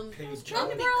 Guards. Page Trying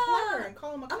to be clever and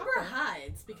call him a Umbra copper.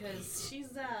 hides because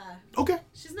she's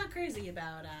not crazy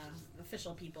about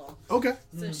official people, Okay,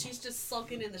 so she's just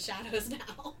sulking in the shadows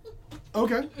now.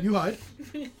 okay, you hide.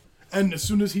 And as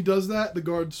soon as he does that, the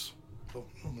guards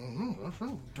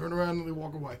turn around and they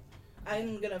walk away.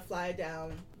 I'm gonna fly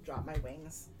down, drop my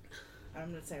wings.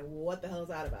 I'm gonna say, what the hell is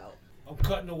that about? I'm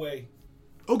cutting away.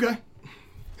 Okay.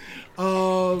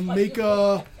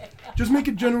 Just make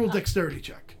a general dexterity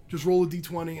check. Just roll a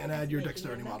d20 and add your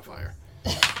dexterity modifier.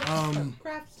 Craft time.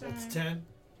 That's 10.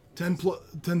 10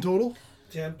 total?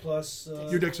 10 plus...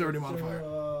 Your dexterity modifier.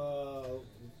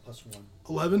 Plus 1.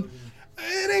 11?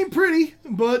 It ain't pretty,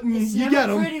 but It's you never get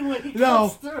them. pretty when he No.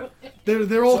 comes through.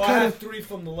 They're all So I kind have of... 3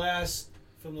 from the last...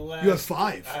 You have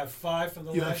 5. I have 5 from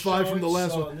the You last have 5 from the showing,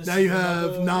 last so one. this Now is you have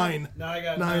another- 9. Now I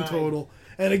got 9 total.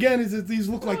 And again, these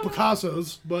look like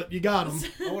Picasso's, but you got them.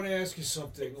 I want to ask you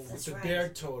something. With That's the right. bear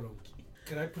totem,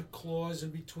 can I put claws in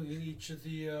between each of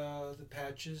the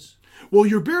patches? Well,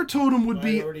 your bear totem would I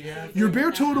be... already have Your them?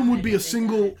 bear totem would be a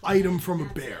single item from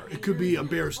a bear. It could be a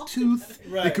bear's tooth.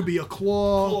 Right. It could be a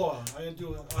claw. Claw. I have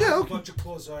Yeah, a okay. bunch of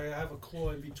claws. So I have a claw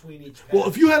in between each patch. Well,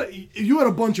 if you had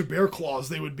a bunch of bear claws,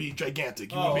 they would be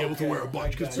gigantic. You wouldn't be able to okay. wear a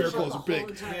bunch I because got bear you. claws are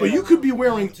big. Yeah. But you could be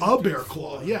wearing 1, 2, a 3, bear 4.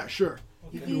 claw. Yeah, sure.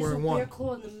 You could be Use a wearing bear one.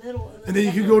 claw in the middle. And then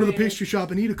you can go to the bear. pastry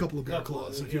shop and eat a couple of bear Couple,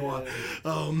 claws if you yeah. want.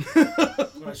 All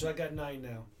right, so I got 9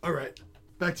 now. All right.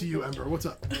 Back to you, Ember. What's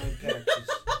up? 9 patches.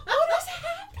 What is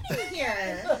happening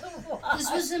here? This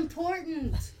was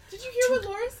important. Did you hear what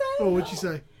Laura said? Oh, what'd she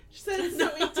say? She said his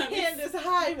hand is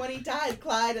high when he died,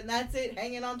 Clyde, and that's it,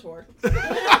 hanging on tour.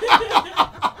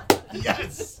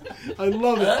 Yes. I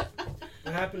love it.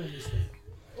 What happened in this thing?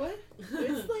 What?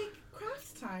 It's like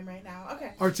crafts time right now.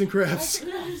 Okay. Arts and crafts.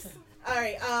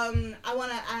 Alright, I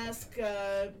want to ask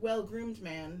well-groomed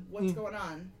man, what's going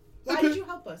on? Why Okay. did you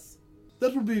help us?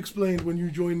 That will be explained when you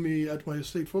join me at my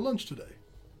estate for lunch today.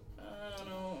 I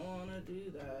don't want to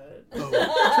do that. Oh,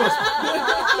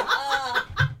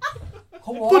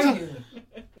 Who But, are you?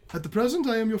 at the present,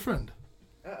 I am your friend.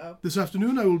 Uh-oh. This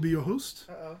afternoon, I will be your host.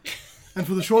 Uh-oh. And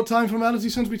for the short time formality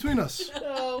since between us,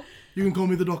 No. you can call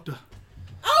me the doctor.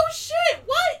 Oh, shit!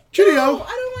 What? Cheerio. No, I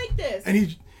don't like this.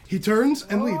 And he turns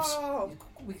and leaves. Oh.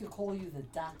 We could call you the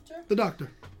doctor. The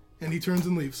doctor. And he turns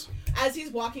and leaves. As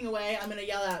he's walking away, I'm gonna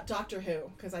yell out Doctor Who,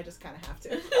 because I just kind of have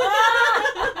to.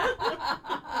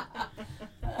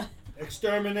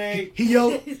 Exterminate. He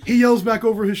yells back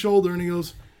over his shoulder and he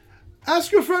goes,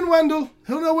 "Ask your friend Wendell.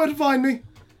 He'll know where to find me."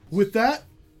 With that,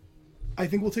 I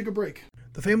think we'll take a break.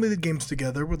 The family that games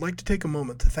together would like to take a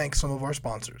moment to thank some of our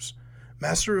sponsors.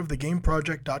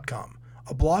 MasterOfTheGameProject.com,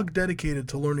 a blog dedicated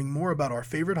to learning more about our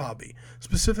favorite hobby,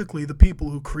 specifically the people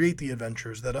who create the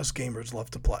adventures that us gamers love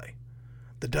to play.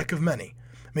 The Deck of Many,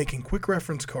 making quick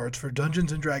reference cards for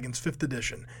Dungeons & Dragons 5th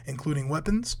edition, including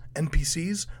weapons,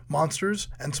 NPCs, monsters,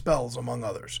 and spells, among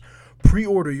others.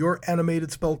 Pre-order your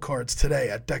animated spell cards today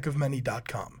at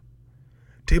deckofmany.com.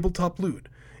 Tabletop Loot,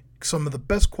 some of the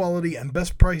best quality and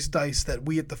best priced dice that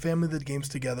we at the family that games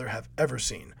together have ever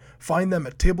seen. Find them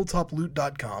at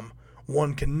tabletoploot.com.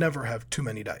 One can never have too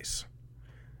many dice.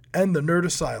 And the Nerd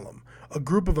Asylum, a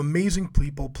group of amazing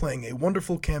people playing a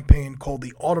wonderful campaign called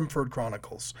the Autumnford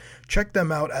Chronicles. Check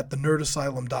them out at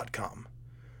thenerdasylum.com.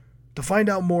 To find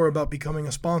out more about becoming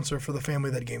a sponsor for the family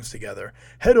that games together,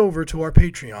 head over to our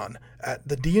Patreon at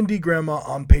the D&D Grandma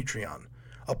on Patreon.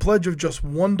 A pledge of just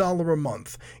 $1 a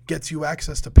month gets you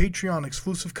access to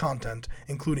Patreon-exclusive content,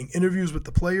 including interviews with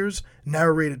the players,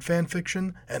 narrated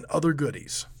fanfiction, and other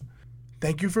goodies.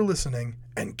 Thank you for listening,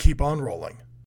 and keep on rolling.